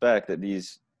of respect that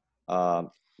these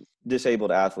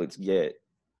disabled athletes get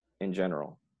in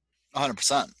general.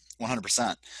 100%.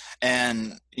 100%.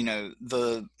 And, you know,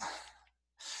 the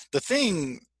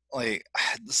thing, like,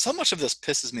 so much of this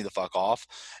pisses me the fuck off,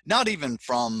 not even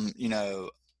from a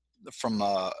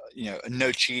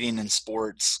no cheating in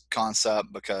sports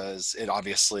concept, because it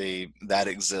obviously that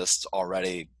exists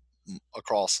already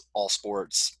across all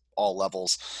sports, all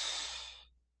levels.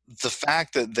 The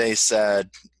fact that they said,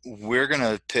 we're going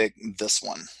to pick this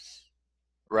one,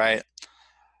 right?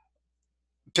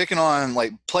 Picking on,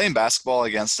 like, playing basketball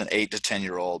against an 8 to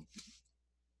 10-year-old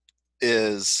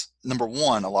is, number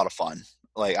one, a lot of fun.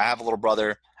 Like, I have a little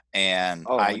brother, and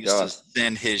I used to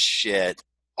send his shit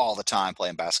all the time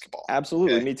playing basketball.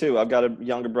 Absolutely. Okay? Me too. I've got a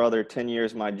younger brother, 10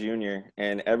 years my junior,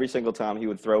 and every single time he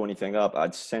would throw anything up,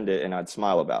 I'd send it and I'd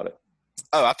smile about it.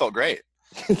 Oh, I felt great.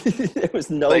 There was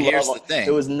no love. Here's the thing.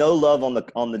 There was no love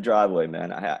on the driveway,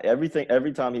 man.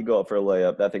 Every time he go up for a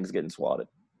layup, that thing's getting swatted.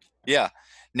 Yeah.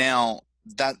 Now,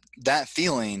 that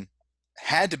feeling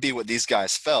had to be what these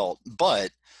guys felt, but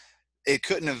it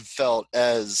couldn't have felt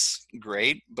as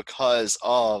great because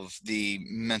of the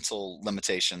mental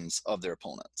limitations of their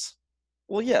opponents.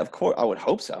 Well, yeah, of course, I would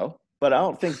hope so. But I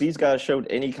don't think these guys showed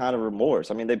any kind of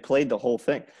remorse. I mean, they played the whole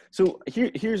thing. So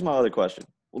here's my other question.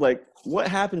 Like, what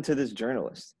happened to this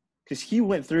journalist? Because he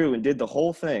went through and did the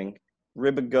whole thing.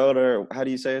 Ribagorda, how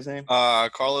do you say his name?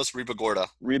 Carlos Ribagorda.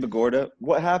 Ribagorda.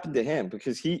 What happened to him?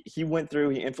 Because he went through,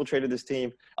 he infiltrated this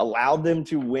team, allowed them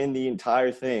to win the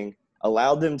entire thing,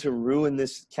 allowed them to ruin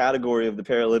this category of the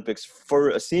Paralympics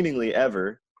for seemingly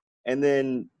ever. And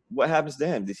then what happens to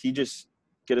him? Did he just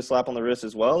get a slap on the wrist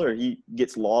as well, or he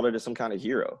gets lauded as some kind of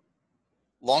hero?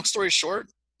 Long story short,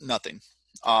 nothing.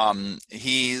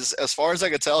 He's, as far as I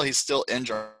could tell, he's still in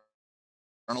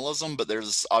journalism, but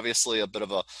there's obviously a bit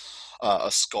of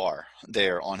a scar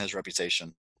there on his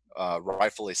reputation,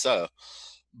 rightfully so.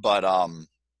 But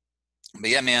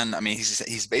yeah, man, I mean,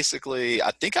 he's basically,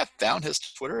 I think I found his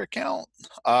Twitter account.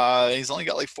 He's only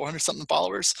got like 400 something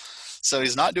followers, so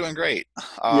he's not doing great.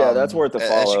 Yeah, that's worth a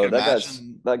follow.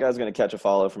 That guy's going to catch a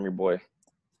follow from your boy.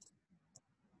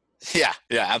 Yeah,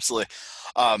 absolutely.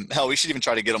 Hell, we should even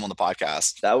try to get him on the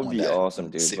podcast. That would be awesome,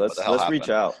 dude. Let's reach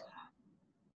out.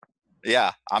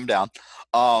 Yeah, I'm down.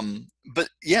 But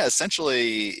yeah,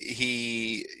 essentially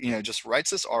he, just writes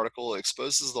this article,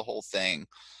 exposes the whole thing.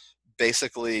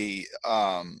 Basically,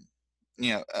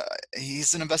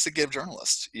 he's an investigative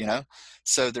journalist,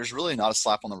 so there's really not a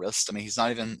slap on the wrist. I mean,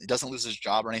 he doesn't lose his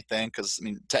job or anything, because I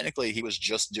mean, technically he was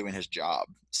just doing his job.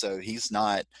 So he's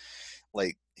not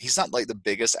like the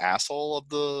biggest asshole of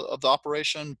the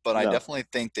operation, but no. I definitely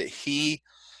think that he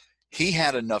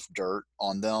had enough dirt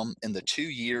on them in the 2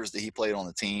 years that he played on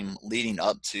the team leading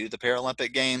up to the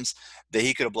Paralympic Games that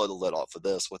he could have blown the lid off of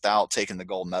this without taking the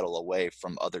gold medal away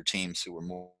from other teams who were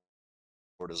more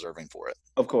deserving for it.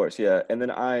 Of course, yeah. And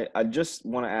then I just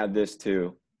want to add this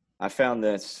too. I found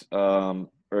this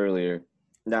earlier.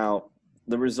 Now,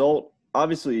 the result,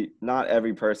 obviously not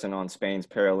every person on Spain's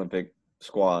Paralympic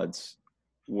squads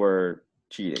were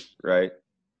cheating, right?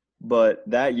 But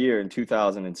that year in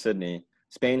 2000 in Sydney,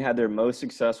 Spain had their most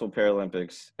successful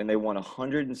Paralympics, and they won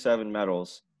 107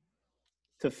 medals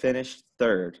to finish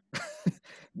third.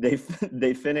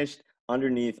 They finished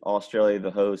underneath Australia,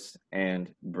 the host, and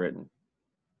Britain.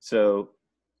 So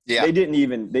yeah, they didn't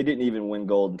even win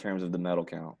gold in terms of the medal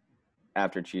count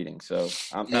after cheating. So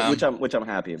which I'm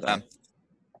happy about.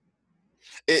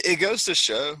 It goes to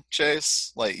show,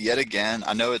 Chase, like, yet again,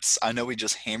 I know we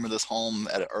just hammer this home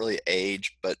at an early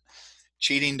age, but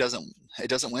cheating doesn't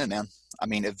win, man. I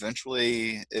mean,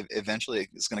 eventually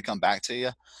it's going to come back to you.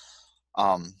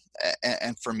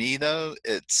 And for me though,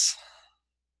 it's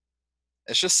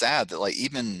just sad that, like,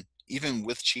 even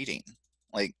with cheating,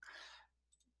 like,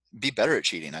 be better at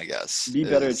cheating, I guess. Be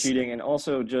better at cheating, and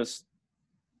also just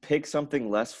pick something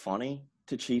less funny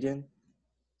to cheat in.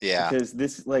 Yeah. Because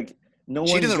this, like, no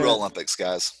one cheat in the real Olympics,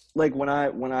 guys. Like, when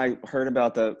I heard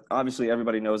about obviously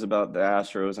everybody knows about the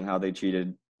Astros and how they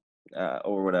cheated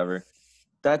or whatever.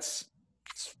 It's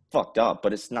fucked up,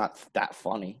 but it's not that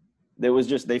funny.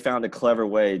 They found a clever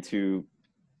way to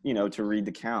read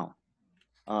the count,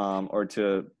 or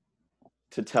to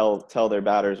tell their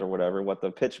batters or whatever what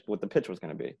the pitch was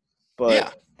going to be. But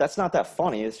yeah, that's not that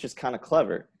funny. It's just kind of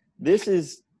clever. This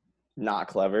is not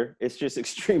clever. It's just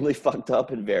extremely fucked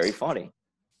up and very funny.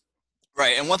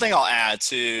 Right. And one thing I'll add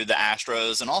to the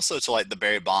Astros and also to, like, the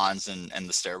Barry Bonds and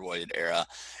the steroid era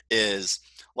is,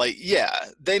 like, yeah,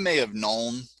 they may have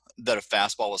known that a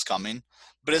fastball was coming,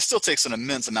 but it still takes an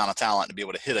immense amount of talent to be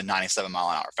able to hit a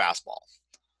 97-mile-an-hour fastball.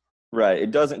 Right.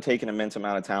 It doesn't take an immense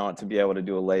amount of talent to be able to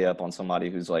do a layup on somebody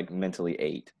who's, like, mentally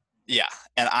 8. Yeah.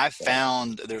 And I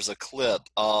found there's a clip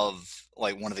of,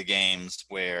 like, one of the games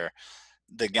where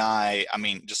the guy, I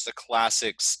mean, just a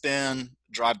classic spin,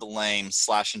 drive the lane,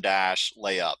 slash and dash,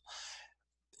 layup.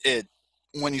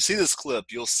 When you see this clip,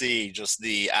 you'll see just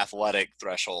the athletic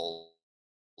threshold,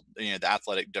 the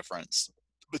athletic difference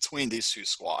between these two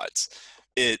squads.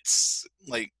 It's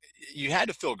like, you had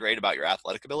to feel great about your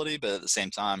athletic ability, but at the same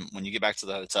time, when you get back to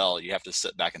the hotel, you have to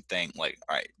sit back and think, like,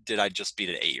 all right, did I just beat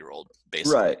an 8-year-old,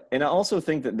 basically? Right. And I also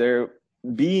think that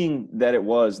being that it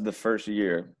was the first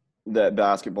year that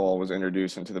basketball was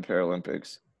introduced into the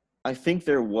Paralympics, I think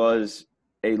there was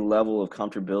a level of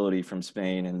comfortability from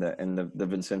Spain and the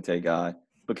Vicente guy,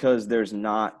 because there's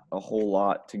not a whole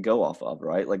lot to go off of,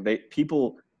 right? Like,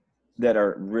 people that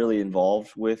are really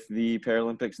involved with the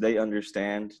Paralympics, they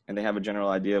understand and they have a general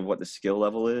idea of what the skill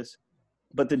level is.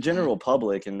 But the general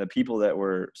public and the people that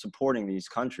were supporting these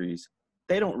countries,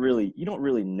 you don't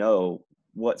really know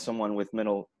what someone with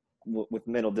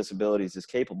mental disabilities is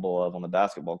capable of on the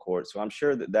basketball court. So I'm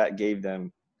sure that gave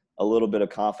them a little bit of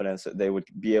confidence that they would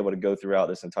be able to go throughout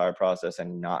this entire process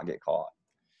and not get caught.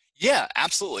 Yeah,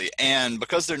 absolutely. And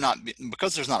because there's not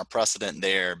a precedent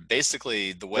there,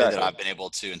 basically the way that I've been able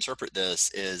to interpret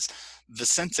this is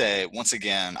Vicente, once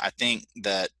again, I think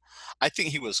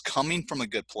he was coming from a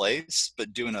good place,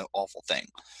 but doing an awful thing.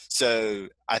 So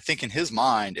I think in his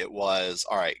mind, it was,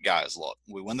 all right, guys, look,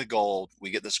 we win the gold, we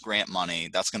get this grant money,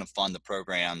 that's going to fund the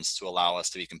programs to allow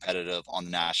us to be competitive on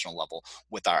the national level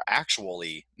with our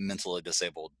actually mentally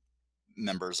disabled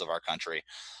members of our country.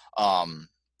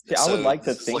 Yeah, I would like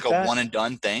to think like a one and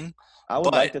done thing. I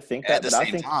would like to think that, at the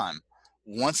same time,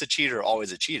 once a cheater,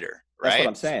 always a cheater. Right? That's what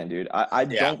I'm saying, dude. I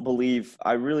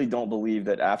really don't believe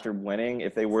that after winning,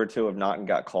 if they were to have not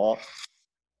got caught,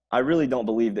 I really don't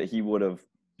believe that he would have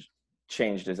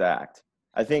changed his act.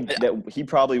 I think that he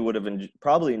probably would have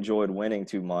probably enjoyed winning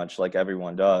too much, like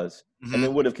everyone does, and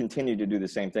then would have continued to do the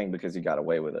same thing because he got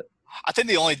away with it. I think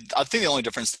the only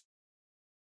difference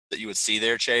that you would see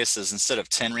there, Chase, is instead of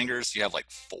 10 ringers, you have like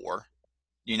 4.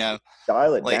 You know,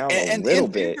 dial it down a little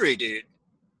bit.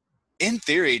 In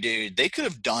theory, dude, they could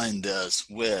have done this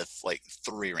with like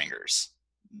 3 ringers.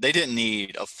 They didn't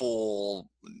need a full,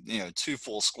 2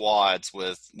 full squads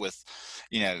with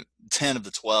 10 of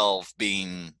the 12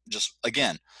 being just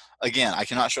again, I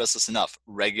cannot stress this enough,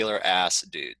 regular ass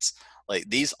dudes. Like,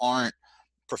 these aren't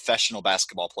professional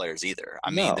basketball players either. I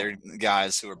mean, they're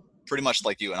guys who are pretty much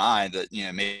like you and I that,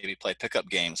 maybe play pickup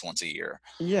games once a year.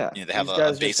 Yeah. They have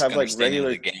a basic understanding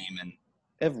of the game, and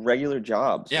they have regular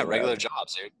jobs. Yeah, regular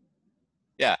jobs, dude.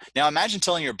 Yeah. Now imagine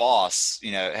telling your boss,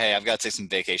 hey, I've got to take some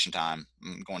vacation time.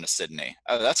 I'm going to Sydney.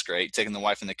 Oh, that's great. Taking the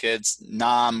wife and the kids.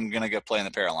 Nah, I'm going to go play in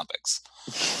the Paralympics.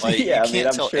 Like, yeah, you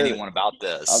can't tell anyone about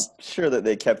this. I'm sure that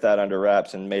they kept that under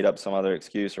wraps and made up some other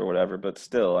excuse or whatever. But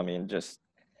still, I mean, just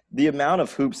the amount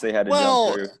of hoops they had to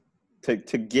jump through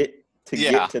to get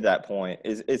to that point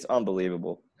is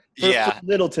unbelievable. For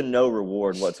little to no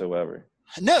reward whatsoever.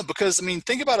 No, because, I mean,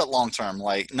 think about it long term.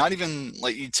 Like, not even,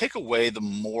 like, you take away the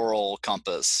moral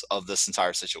compass of this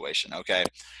entire situation, okay?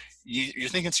 You're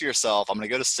thinking to yourself, I'm going to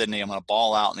go to Sydney. I'm going to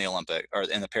ball out in the Olympic or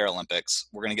in the Paralympics.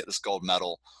 We're going to get this gold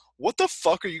medal. What the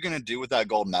fuck are you going to do with that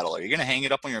gold medal? Are you going to hang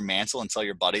it up on your mantle and tell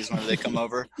your buddies whenever they come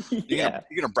over? You're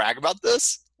going to brag about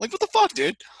this? Like, what the fuck,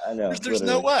 dude? I know. There's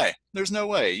no way. There's no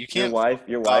way. You can't.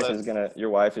 Your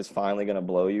wife is finally going to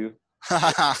blow you.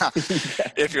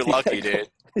 If you're lucky, dude.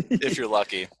 If you're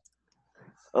lucky.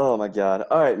 Oh my God.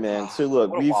 All right, man. So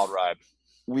look, wild ride.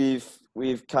 We've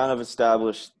kind of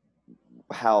established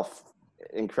how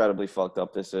incredibly fucked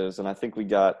up this is, and I think we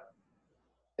gave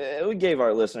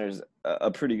our listeners a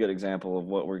pretty good example of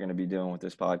what we're going to be doing with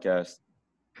this podcast,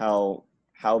 how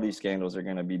these scandals are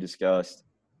going to be discussed,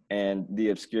 and the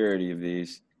obscurity of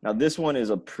these. Now, this one is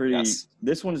a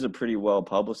pretty well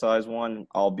publicized one,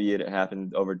 albeit it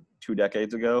happened over 2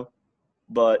 decades ago.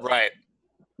 But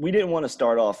we didn't want to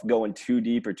start off going too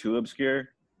deep or too obscure.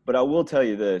 But I will tell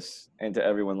you this, and to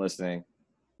everyone listening,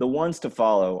 the ones to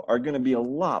follow are going to be a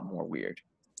lot more weird.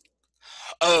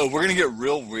 Oh, we're going to get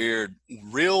real weird,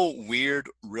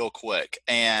 real quick.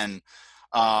 And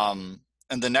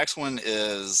the next one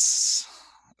is,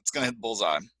 it's going to hit the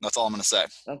bullseye. That's all I'm going to say.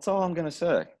 That's all I'm going to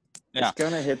say. Yeah. It's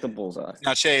going to hit the bullseye.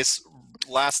 Now, Chase,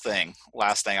 last thing.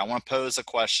 I want to pose a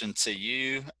question to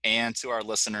you and to our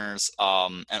listeners.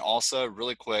 And also,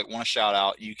 really quick, want to shout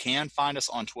out, you can find us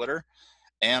on Twitter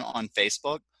and on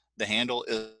Facebook. The handle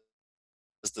is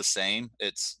the same.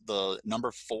 It's the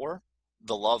number 4,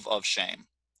 the love of shame.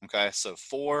 Okay, so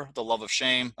 4, the love of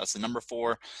shame. That's the number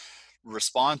 4.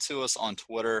 Respond to us on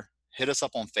Twitter. Hit us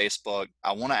up on Facebook.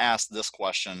 I want to ask this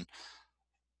question.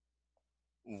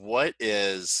 What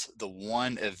is the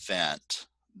one event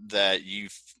that you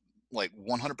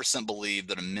 100% believe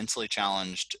that a mentally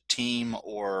challenged team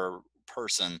or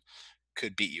person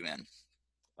could beat you in?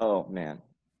 Oh, man.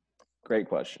 Great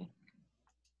question.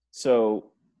 So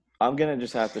I'm going to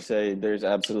just have to say there's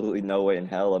absolutely no way in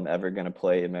hell I'm ever going to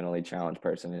play a mentally challenged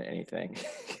person in anything.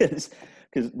 Because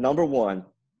number one,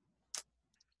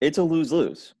 it's a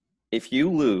lose-lose. If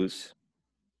you lose,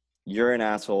 you're an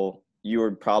asshole.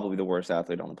 You're probably the worst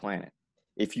athlete on the planet.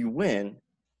 If you win,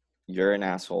 you're an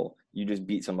asshole. You just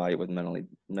beat somebody with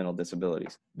mental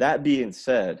disabilities. That being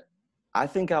said, I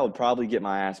think I would probably get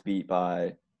my ass beat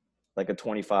by like a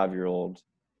 25-year-old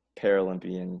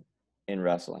Paralympian in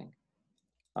wrestling.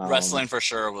 Wrestling for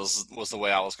sure was the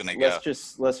way I was going to go.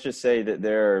 Let's just say that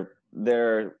they're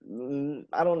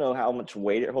I don't know how much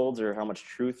weight it holds or how much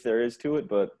truth there is to it,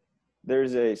 but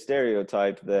there's a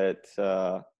stereotype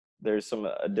that there's some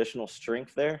additional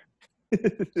strength there.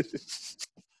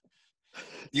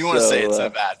 You want to say it so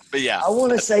bad, but yeah. I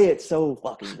want to say it so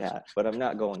fucking bad, but I'm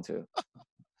not going to.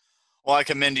 Well, I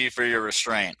commend you for your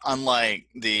restraint. Unlike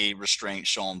the restraint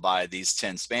shown by these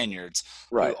 10 Spaniards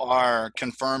Right. who are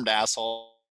confirmed assholes,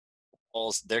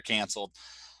 they're canceled.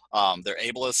 They're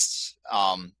ableists.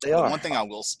 They The are. one thing I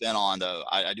will spin on, though,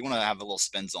 I do want to have a little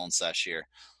spin zone sesh here.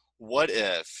 What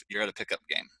if you're at a pickup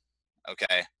game,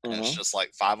 okay? And it's just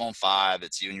like 5-on-5.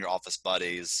 It's you and your office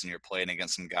buddies, and you're playing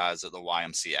against some guys at the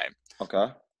YMCA.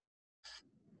 Okay.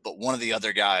 But one of the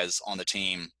other guys on the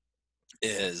team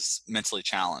is mentally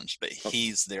challenged, but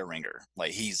he's their ringer.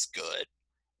 Like, he's good.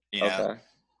 You know? Okay.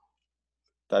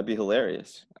 That'd be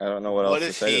hilarious. I don't know what else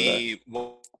to say to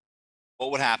that. What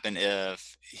would happen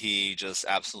if he just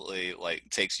absolutely like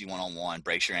takes you one-on-one,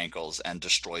 breaks your ankles, and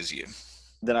destroys you?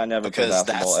 Then I never play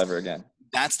basketball ever again.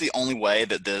 That's the only way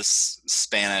that this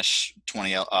Spanish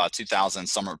 2000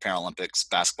 Summer Paralympics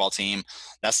basketball team,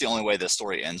 that's the only way this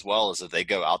story ends well, is if they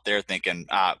go out there thinking,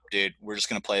 dude, we're just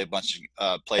going to play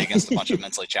against a bunch of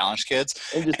mentally challenged kids.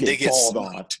 And just they get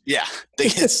smoked. Yeah, they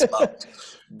get smoked.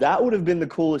 That would have been the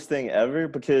coolest thing ever,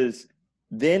 because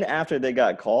then after they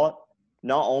got caught,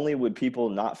 not only would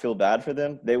people not feel bad for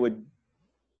them, they would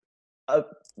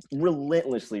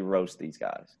relentlessly roast these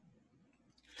guys.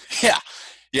 Yeah,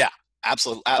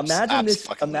 absolutely.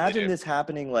 Imagine this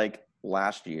happening like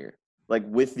last year, like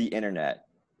with the internet,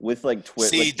 with like Twitter.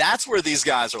 See, that's where these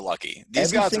guys are lucky.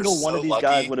 Every single one of these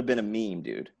guys would have been a meme,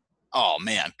 dude. Oh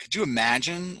man, could you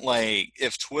imagine like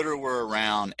if Twitter were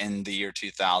around in the year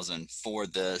 2000 for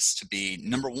this to be,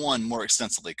 number one, more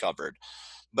extensively covered,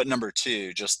 but number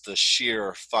two, just the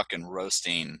sheer fucking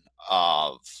roasting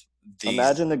of these.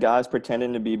 Imagine the guys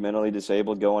pretending to be mentally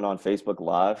disabled going on Facebook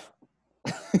Live.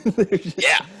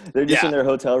 They're just in their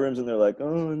hotel rooms and they're like,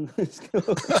 oh, let's go.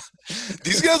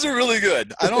 These guys are really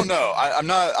good. I don't know. I'm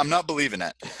not believing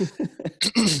it.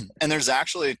 And there's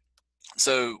actually,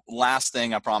 so last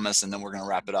thing I promise, and then we're going to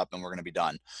wrap it up and we're going to be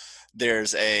done.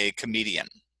 There's a comedian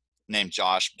named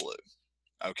Josh Blue.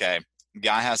 Okay.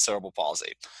 Guy has cerebral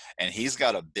palsy, and he's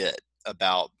got a bit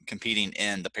about competing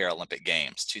in the Paralympic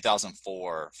Games,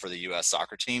 2004 for the U.S.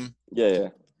 soccer team. Yeah.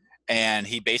 And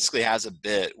he basically has a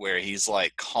bit where he's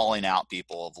like calling out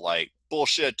people of like,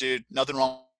 bullshit, dude, nothing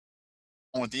wrong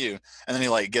with you. And then he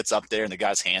like gets up there and the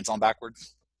guy's hands on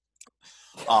backwards.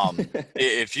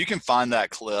 If you can find that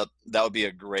clip, that would be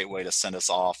a great way to send us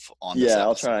off on this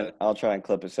episode. I'll try and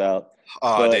clip us out.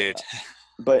 Dude.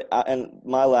 But and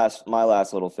my last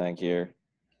little thing here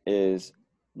is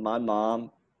my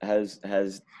mom has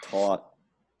taught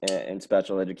in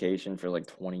special education for like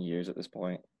 20 years at this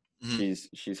point. Mm-hmm.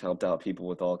 She's helped out people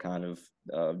with all kind of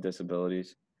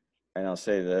disabilities, and I'll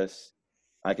say this: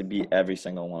 I could beat every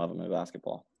single one of them in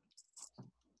basketball.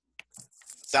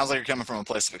 Sounds like you're coming from a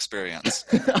place of experience.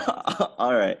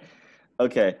 All right.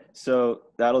 Okay. So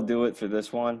that'll do it for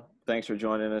this one. Thanks for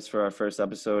joining us for our first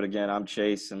episode. Again, I'm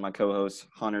Chase and my co-host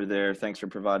Hunter there. Thanks for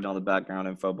providing all the background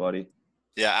info, buddy.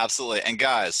 Yeah, absolutely. And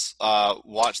guys,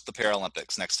 watch the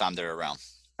Paralympics next time they're around.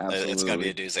 Absolutely. It's going to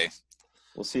be a doozy.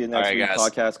 We'll see you next week. Guys.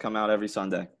 Podcasts come out every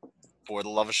Sunday. For the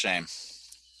love of shame.